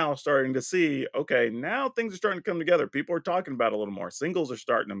just now starting to see, okay, now things are starting to come together. People are talking about it a little more. Singles are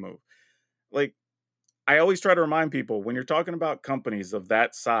starting to move. Like, I always try to remind people, when you're talking about companies of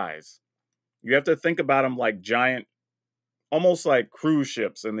that size, you have to think about them like giant, almost like cruise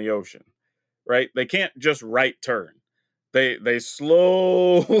ships in the ocean, right? They can't just right turn. They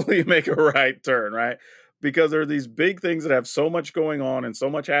slowly make a right turn, right? Because there are these big things that have so much going on and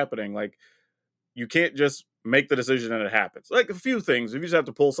so much happening. Like, you can't just make the decision and it happens. Like, a few things, if you just have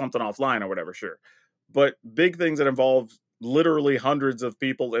to pull something offline or whatever, sure. But big things that involve literally hundreds of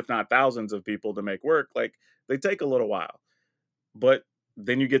people, if not thousands of people to make work, like, they take a little while. But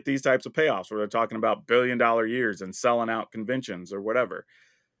then you get these types of payoffs where they're talking about billion-dollar years and selling out conventions or whatever.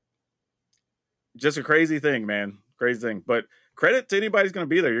 Just a crazy thing, man. Crazy thing. But credit to anybody who's going to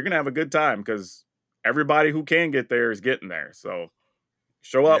be there. You're going to have a good time because everybody who can get there is getting there. So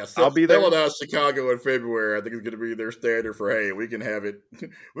show up. I'll be there. Selling out Chicago in February, I think it's going to be their standard for, hey, we can have it.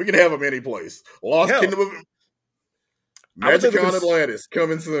 We can have them any place. Lost Kingdom of... I would say Magicon Atlantis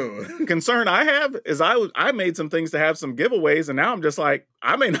coming soon. concern I have is I made some things to have some giveaways, and now I'm just like,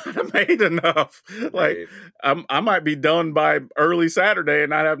 I may not have made enough. Like Right. I might be done by early Saturday and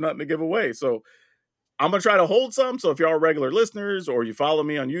not have nothing to give away. So I'm gonna try to hold some. So if y'all are regular listeners or you follow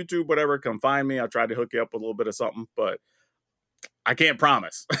me on YouTube, whatever, come find me. I'll try to hook you up with a little bit of something, but I can't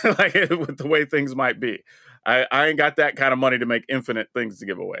promise like with the way things might be. I ain't got that kind of money to make infinite things to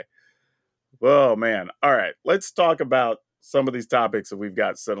give away. Oh man. All right. Let's talk about some of these topics that we've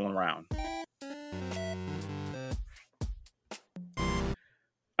got settling around.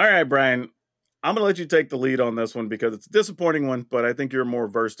 All right, Brian. I'm gonna let you take the lead on this one because it's a disappointing one, but I think you're more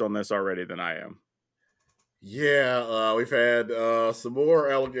versed on this already than I am. Yeah, we've had some more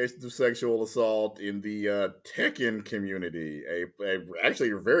allegations of sexual assault in the Tekken community.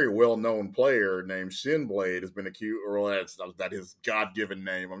 Actually a very well known player named Shinblade has been accused, or that's not his God given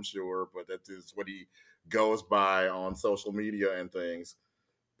name, I'm sure, but that is what he goes by on social media and things.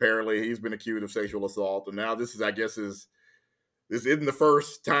 Apparently, he's been accused of sexual assault, and now this isn't the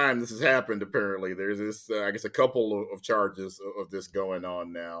first time this has happened. Apparently, there's this a couple of charges of this going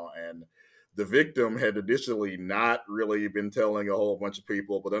on now, and the victim had initially not really been telling a whole bunch of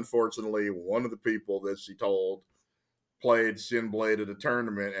people, but unfortunately, one of the people that she told played Shinblade at a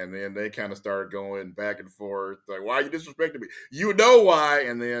tournament, and then they kind of started going back and forth, like, why are you disrespecting me? You know why?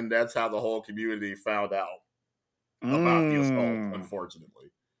 And then that's how the whole community found out about the assault,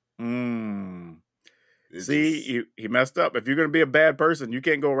 unfortunately. See, he messed up. If you're going to be a bad person, you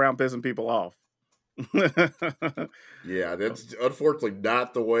can't go around pissing people off. Yeah, that's unfortunately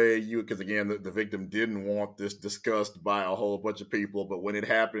not the way because again, the victim didn't want this discussed by a whole bunch of people, but when it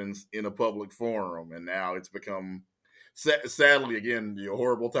happens in a public forum, and now it's become, sadly, again,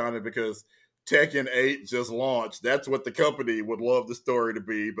 horrible timing because Tekken 8 just launched. That's what the company would love the story to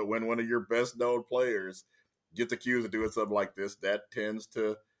be, but when one of your best known players gets accused of doing something like this, that tends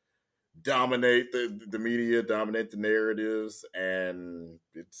to dominate the media, dominate the narratives, and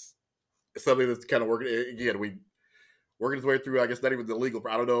it's something that's kind of working. Again, working its way through, I guess, not even the legal.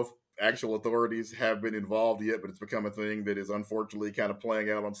 I don't know if actual authorities have been involved yet, but it's become a thing that is unfortunately kind of playing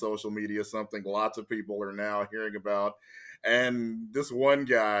out on social media, something lots of people are now hearing about. And this one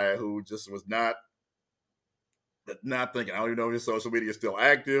guy who just was not thinking, I don't even know if his social media is still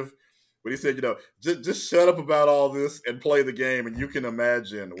active, but he said, just shut up about all this and play the game, and you can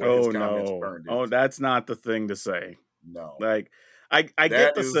imagine what his comments turned into. Oh, that's not the thing to say. No. Like, I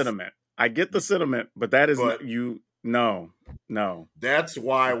get the sentiment. I get the sentiment, but that is no. That's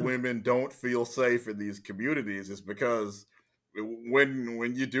why women don't feel safe in these communities, is because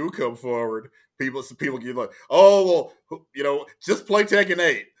when you do come forward, people get like, oh, well, just play Tekken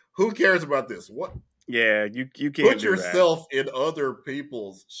 8. Who cares about this? What? Yeah, you can't put yourself in other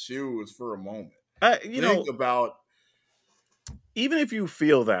people's shoes for a moment. Think about, even if you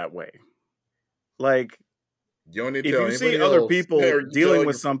feel that way, like, if you see other people dealing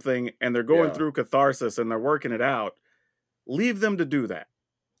with something and they're going through catharsis and they're working it out, leave them to do that.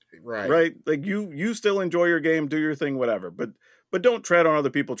 Right? Like you still enjoy your game, do your thing, whatever. But don't tread on other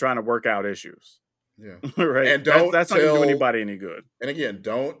people trying to work out issues. Yeah. Right. And that's not going to do anybody any good. And again,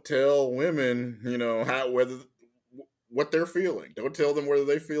 don't tell women, what they're feeling. Don't tell them whether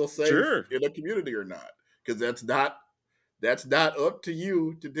they feel safe in a community or not, because that's not up to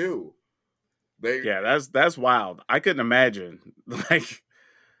you to do. That's wild. I couldn't imagine. Like,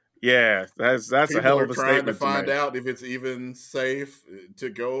 yeah, that's a hell of a statement. People are trying to find out if it's even safe to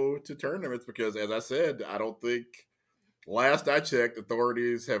go to tournaments because, as I said, I don't think, last I checked,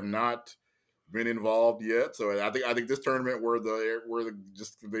 authorities have not been involved yet. So I think this tournament where the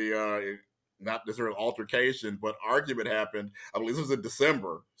not this sort of altercation, but argument happened, I believe this was in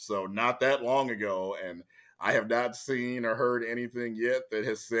December, so not that long ago, and I have not seen or heard anything yet that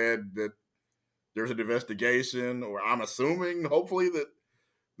has said that there's an investigation, or I'm assuming, hopefully,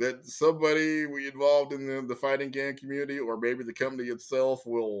 that somebody involved in the fighting game community, or maybe the company itself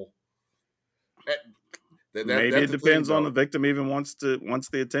will. Maybe it depends on the victim even wants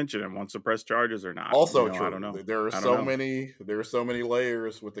the attention and wants to press charges or not. Also true. I don't know. There are so many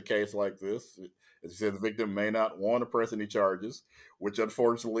layers with a case like this. As you said, the victim may not want to press any charges, which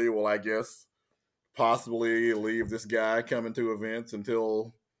unfortunately will, I guess, possibly leave this guy coming to events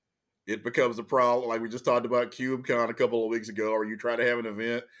until it becomes a problem. Like we just talked about CubeCon a couple of weeks ago, or you try to have an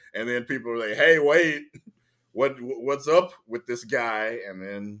event and then people are like, hey, wait, what's up with this guy? And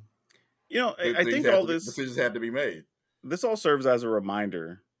then I think all this decisions had to be made. This all serves as a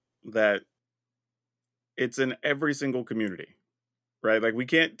reminder that it's in every single community, right? Like we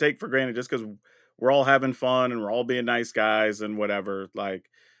can't take for granted just because we're all having fun and we're all being nice guys and whatever, like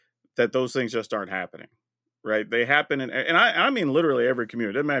that those things just aren't happening. right? They happen and I mean literally every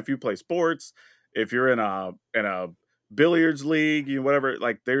community. It doesn't matter if you play sports, if you're in a billiards league, you whatever,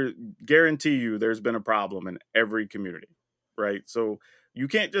 like there guarantee you there's been a problem in every community, right? So you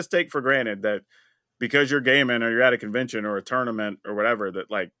can't just take for granted that because you're gaming or you're at a convention or a tournament or whatever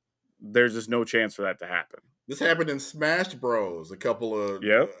that like there's just no chance for that to happen. This happened in Smash Bros.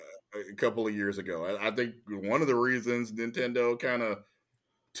 Yep. A couple of years ago. I think one of the reasons Nintendo kind of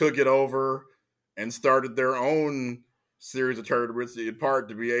took it over and started their own series of tournaments in part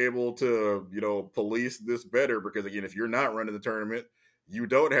to be able to, police this better. Because again, if you're not running the tournament, you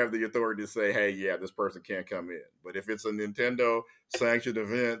don't have the authority to say, hey, yeah, this person can't come in. But if it's a Nintendo sanctioned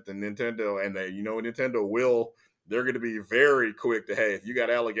event, then Nintendo, and Nintendo they're going to be very quick to, hey, if you got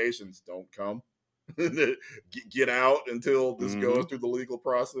allegations, don't come. Get out until this goes through the legal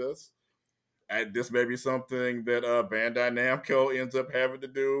process. And this may be something that Bandai Namco ends up having to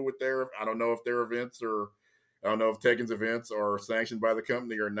do with I don't know if their events I don't know if Tekken's events are sanctioned by the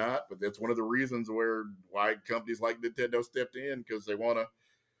company or not, but that's one of the reasons why companies like Nintendo stepped in, because they want to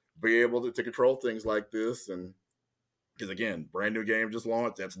be able to control things like this. And because again, brand new game just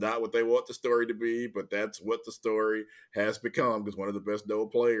launched. That's not what they want the story to be, but that's what the story has become, because one of the best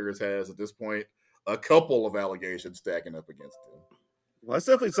Dota players has at this point a couple of allegations stacking up against him. Well, that's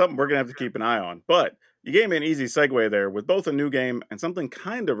definitely something we're going to have to keep an eye on. But you gave me an easy segue there with both a new game and something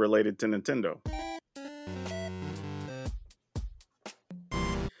kind of related to Nintendo.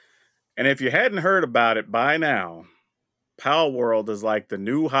 And if you hadn't heard about it by now, Pal World is like the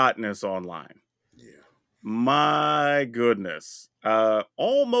new hotness online. Yeah. My goodness.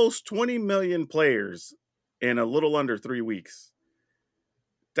 Almost 20 million players in a little under 3 weeks.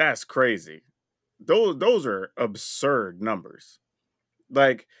 That's crazy. Those are absurd numbers.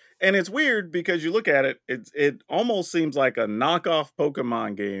 Like, and it's weird because you look at it, it almost seems like a knockoff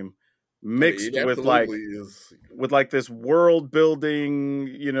Pokemon game mixed with like this world building,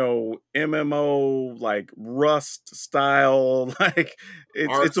 MMO, like Rust style. Like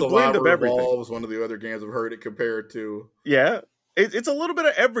it's a blend of everything. Was one of the other games I've heard it compared to. Yeah, it's a little bit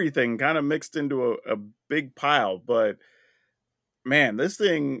of everything kind of mixed into a big pile. But man, this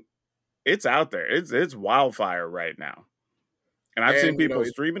thing, it's out there. It's wildfire right now. And I've seen people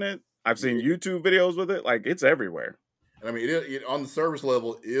streaming it. I've seen YouTube videos with it. Like, it's everywhere. I mean, it on the service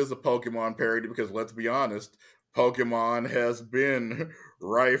level is a Pokemon parody, because let's be honest, Pokemon has been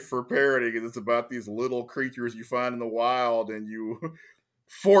rife for parody, because it's about these little creatures you find in the wild and you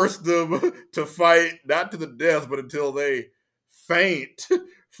force them to fight, not to the death, but until they faint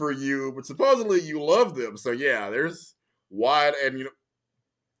for you. But supposedly you love them. So yeah, there's wide, and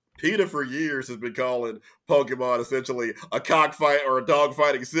PETA for years has been calling Pokemon essentially a cockfight or a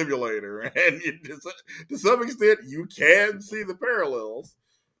dogfighting simulator. And to some extent, you can see the parallels.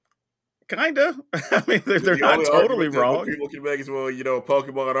 Kinda. I mean, they're not totally wrong. People can make as well,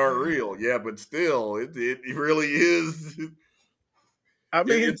 Pokemon aren't real. Yeah, but still, it really is. I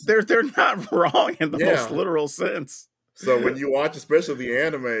mean, they're not wrong in the most literal sense. So when you watch, especially the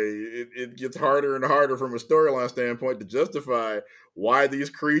anime, it gets harder and harder from a storyline standpoint to justify why these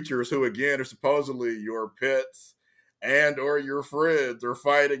creatures, who again are supposedly your pets and or your friends, are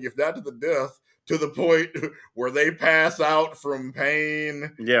fighting, if not to the death, to the point where they pass out from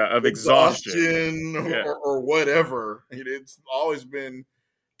pain, of exhaustion. Or whatever. It's always been,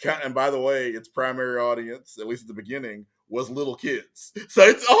 and by the way, its primary audience, at least at the beginning, was little kids. So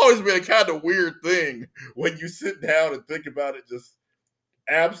it's always been a kind of weird thing when you sit down and think about it just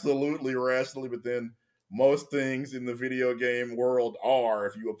absolutely rationally, but then most things in the video game world are,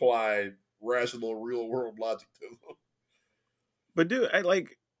 if you apply rational real world logic to them. But dude,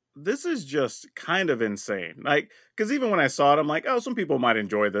 this is just kind of insane. Like, because even when I saw it, I'm like, oh, some people might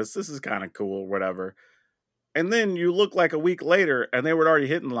enjoy this. This is kind of cool, whatever. And then you look like a week later and they were already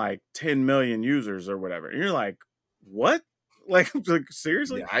hitting like 10 million users or whatever. And you're like, what? Like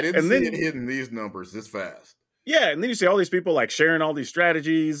seriously? Yeah, I didn't see it hitting these numbers this fast. Yeah, and then you see all these people like sharing all these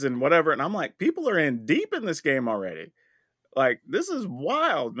strategies and whatever, and I'm like, people are in deep in this game already. Like, this is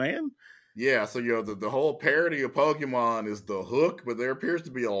wild, man. Yeah, so the whole parody of Pokemon is the hook, but there appears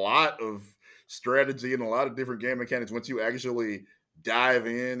to be a lot of strategy and a lot of different game mechanics once you actually dive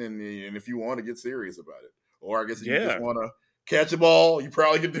in and if you want to get serious about it. Or I guess if you just want to catch a ball, you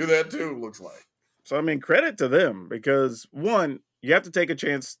probably could do that too, looks like. So, I mean, credit to them, because one, you have to take a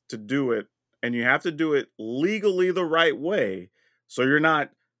chance to do it, and you have to do it legally the right way. So you're not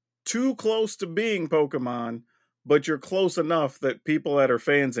too close to being Pokemon, but you're close enough that people that are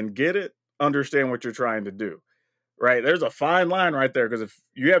fans and get it understand what you're trying to do. right? There's a fine line right there because if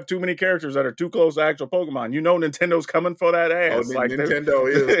you have too many characters that are too close to actual Pokemon, Nintendo's coming for that ass.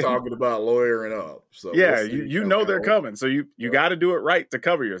 Nintendo is talking about lawyering up. So yeah, we'll see. you know they're coming. So you got to do it right to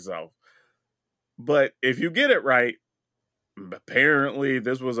cover yourself. But if you get it right, apparently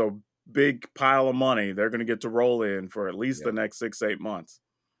this was a big pile of money they're going to get to roll in for at least the next 6-8 months.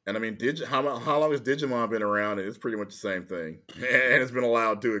 And I mean, how long has Digimon been around? It's pretty much the same thing, and it's been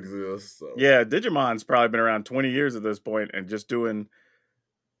allowed to exist. So. Yeah, Digimon's probably been around 20 years at this point, and just doing,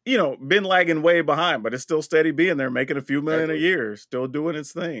 been lagging way behind, but it's still steady being there, making a few million a year, still doing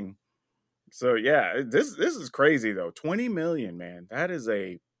its thing. So yeah, this is crazy though. 20 million, man, that is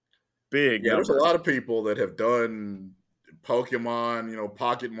a big. Yeah, number. there's a lot of people that have done Pokemon,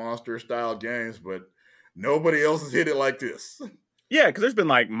 Pocket Monster style games, but nobody else has hit it like this. Yeah, because there's been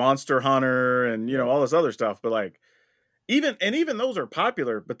like Monster Hunter and all this other stuff, but like even those are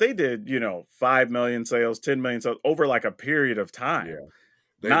popular, but they did 5 million sales, 10 million sales over like a period of time.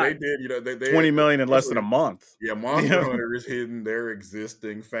 Yeah, they did. They 20 million in less than a month. Yeah, Monster Hunter is hitting their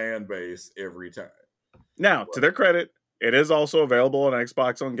existing fan base every time. Now, to their credit, it is also available on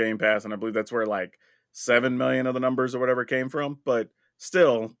Xbox on Game Pass, and I believe that's where like 7 million of the numbers or whatever came from. But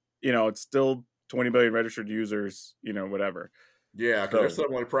still, it's still 20 million registered users, whatever. Yeah, because there's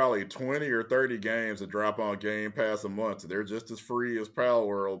something like probably 20 or 30 games that drop on Game Pass a month. They're just as free as Pal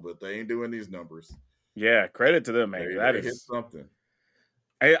World, but they ain't doing these numbers. Yeah, credit to them, man. That is hit something.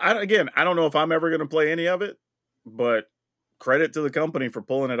 I don't know if I'm ever going to play any of it, but credit to the company for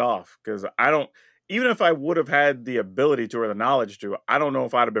pulling it off. Because even if I would have had the ability to or the knowledge to, I don't know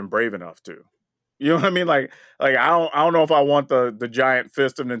if I'd have been brave enough to. You know what I mean? Like I don't know if I want the giant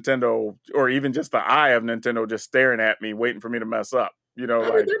fist of Nintendo or even just the eye of Nintendo just staring at me, waiting for me to mess up. I mean,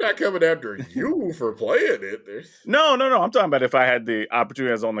 they're not coming after you for playing it. No. I'm talking about if I had the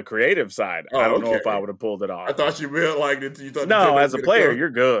opportunity as on the creative side. I don't know if I would have pulled it off. I thought you meant like you thought. No, as a player,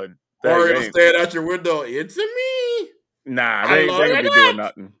 you're good. Or it'll stand out your window. It's a me. Nah, they gonna be doing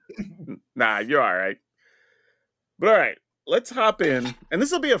nothing. Nah, you're all right. But all right, let's hop in, and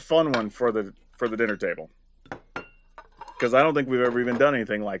this will be a fun one for the dinner table, because I don't think we've ever even done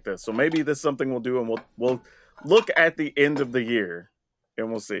anything like this. So maybe this is something we'll do, and we'll look at the end of the year, and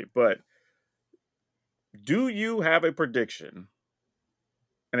we'll see. But do you have a prediction?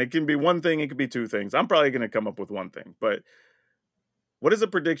 And it can be one thing, it could be two things. I'm probably going to come up with one thing, but what is a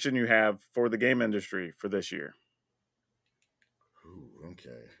prediction you have for the game industry for this year? Ooh,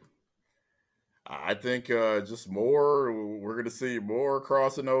 okay. I think just more, we're going to see more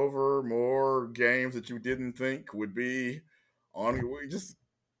crossing over, more games that you didn't think would be on.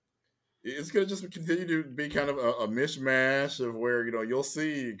 It's going to just continue to be kind of a mishmash of where, you'll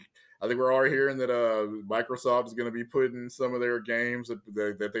see. I think we're already hearing that Microsoft is going to be putting some of their games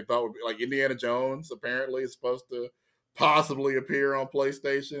that they thought would be, like Indiana Jones, apparently is supposed to possibly appear on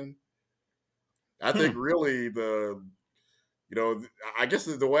PlayStation. I think really I guess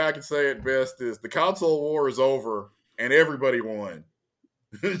the way I can say it best is the console war is over and everybody won.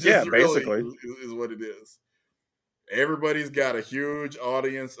 Yeah, basically is what it is. Everybody's got a huge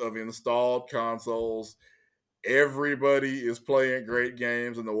audience of installed consoles. Everybody is playing great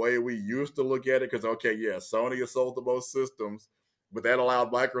games, and the way we used to look at it, because Sony has sold the most systems, but that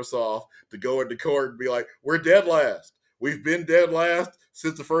allowed Microsoft to go into court and be like, we're dead last. We've been dead last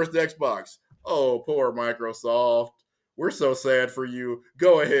since the first Xbox. Oh, poor Microsoft. We're so sad for you.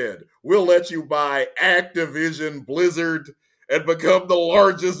 Go ahead. We'll let you buy Activision Blizzard and become the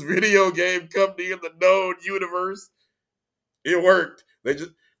largest video game company in the known universe. It worked.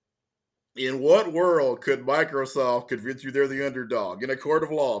 In what world could Microsoft convince you they're the underdog? In a court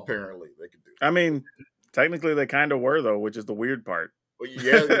of law, apparently, they could do it. I mean, technically they kind of were, though, which is the weird part. Well,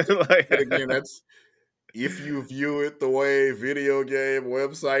 yeah, again, that's if you view it the way video game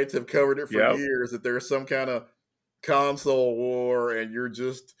websites have covered it for years, that there's some kind of console war and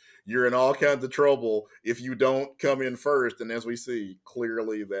you're in all kinds of trouble if you don't come in first. And as we see,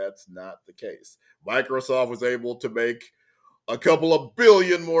 clearly that's not the case. Microsoft was able to make a couple of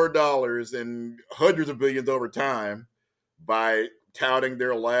billion more dollars and hundreds of billions over time by touting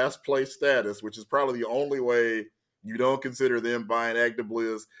their last place status, which is probably the only way you don't consider them buying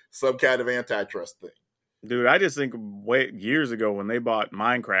ActiBliz some kind of antitrust thing. Dude, I just think years ago when they bought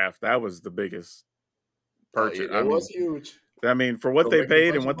Minecraft, that was the biggest purchase. It was huge. I mean, for what they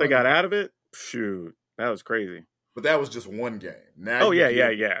paid and what they got out of it, shoot, that was crazy. But that was just one game. Now yeah.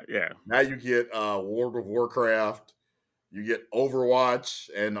 Now you get World of Warcraft. You get Overwatch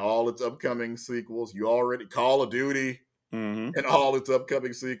and all its upcoming sequels. You already Call of Duty and all its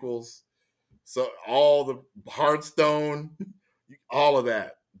upcoming sequels. So all the Hearthstone, all of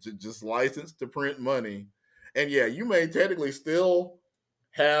that, just licensed to print money. And yeah, you may technically still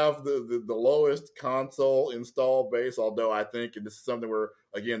have the lowest console install base, although I think, and this is something where,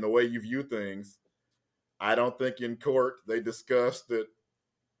 again, the way you view things, I don't think in court they discussed that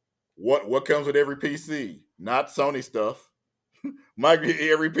what comes with every PC, not Sony stuff.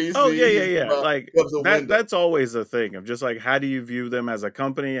 Every PC. Oh yeah. Like comes with Windows. that's always a thing of just like, how do you view them as a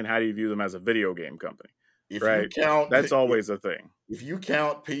company and how do you view them as a video game company? If right? you count, that's always a thing. If you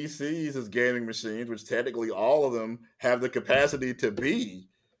count PCs as gaming machines, which technically all of them have the capacity to be,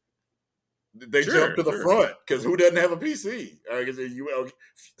 they jump to the front, because who doesn't have a PC?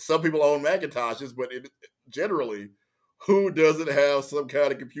 Some people own Macintoshes, but generally, who doesn't have some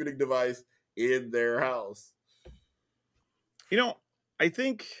kind of computing device in their house? You know, I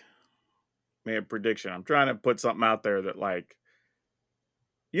think, man, prediction. I'm trying to put something out there that, like,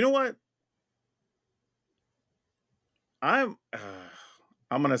 you know what? I'm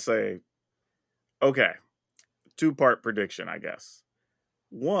gonna say, okay, 2-part prediction, I guess.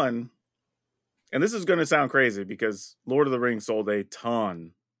 One, and this is gonna sound crazy because Lord of the Rings sold a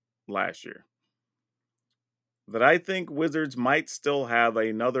ton last year, that I think Wizards might still have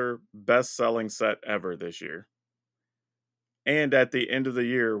another best-selling set ever this year. And at the end of the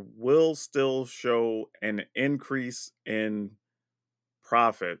year, will still show an increase in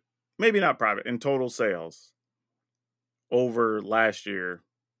profit, maybe not profit, in total sales over last year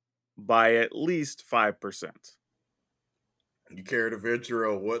by at least 5%. You care to venture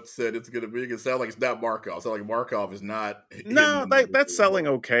on what set it's going to be? It sounds like it's not Markov. It sounds like Markov is not. No, that's selling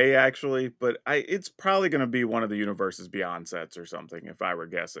okay, actually. But it's probably going to be one of the Universes Beyond sets or something, if I were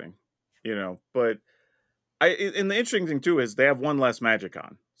guessing. You know, but and the interesting thing too is they have one less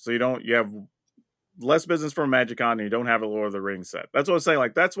Magicon, so you have less business from Magicon, and you don't have a Lord of the Rings set. That's what I'm saying.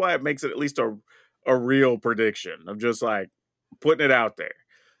 Like, that's why it makes it at least a real prediction of just like putting it out there.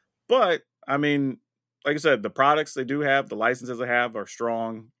 But I mean, like I said, the products they do have, the licenses they have are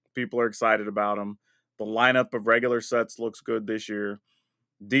strong. People are excited about them. The lineup of regular sets looks good this year.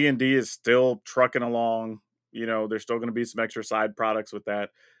 D&D is still trucking along. You know, there's still going to be some extra side products with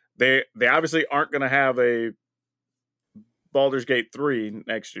that. They obviously aren't going to have a Baldur's Gate 3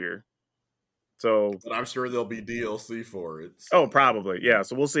 next year. So, but I'm sure there'll be DLC for it. So. Oh, probably. Yeah.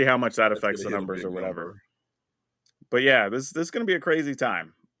 So we'll see how much that affects the numbers or whatever. Number. But yeah, this is going to be a crazy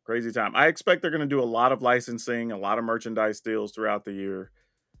time. Crazy time. I expect they're going to do a lot of licensing, a lot of merchandise deals throughout the year.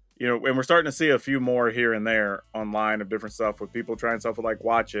 You know, and we're starting to see a few more here and there online of different stuff with people trying stuff with like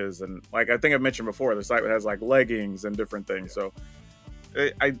watches. And like I think I've mentioned before, the site has like leggings and different things. So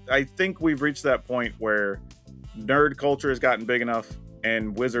I think we've reached that point where nerd culture has gotten big enough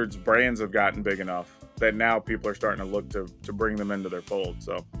and Wizards brands have gotten big enough that now people are starting to look to bring them into their fold.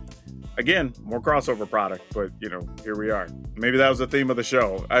 So again, more crossover product, but you know, here we are. Maybe that was the theme of the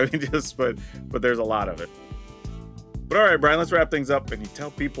show. I mean, but there's a lot of it. But all right, Brian, let's wrap things up and you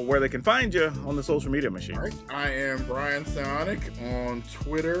tell people where they can find you on the social media machines. All right. I am Brian Psionic on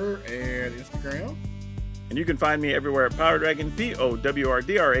Twitter and Instagram. And you can find me everywhere at Power Dragon,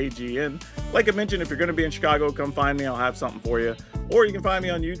 POWRDRAGN. Like I mentioned, if you're going to be in Chicago, come find me. I'll have something for you. Or you can find me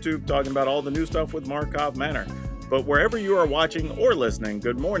on YouTube talking about all the new stuff with Markov Manor. But wherever you are watching or listening,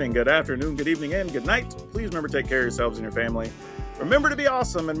 good morning, good afternoon, good evening, and good night. Please remember to take care of yourselves and your family. Remember to be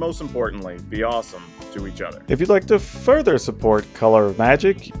awesome, and most importantly, be awesome to each other. If you'd like to further support Color of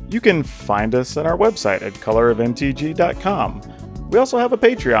Magic, you can find us on our website at colorofmtg.com. We also have a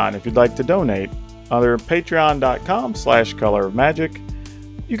Patreon if you'd like to donate. Under patreon.com/colorofmagic.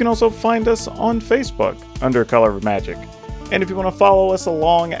 You can also find us on Facebook under Color of Magic. And if you want to follow us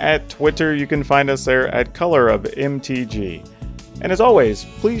along at Twitter, you can find us there at Color of MTG. And as always,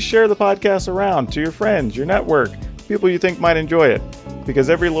 please share the podcast around to your friends, your network, people you think might enjoy it, because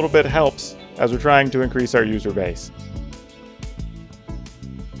every little bit helps as we're trying to increase our user base.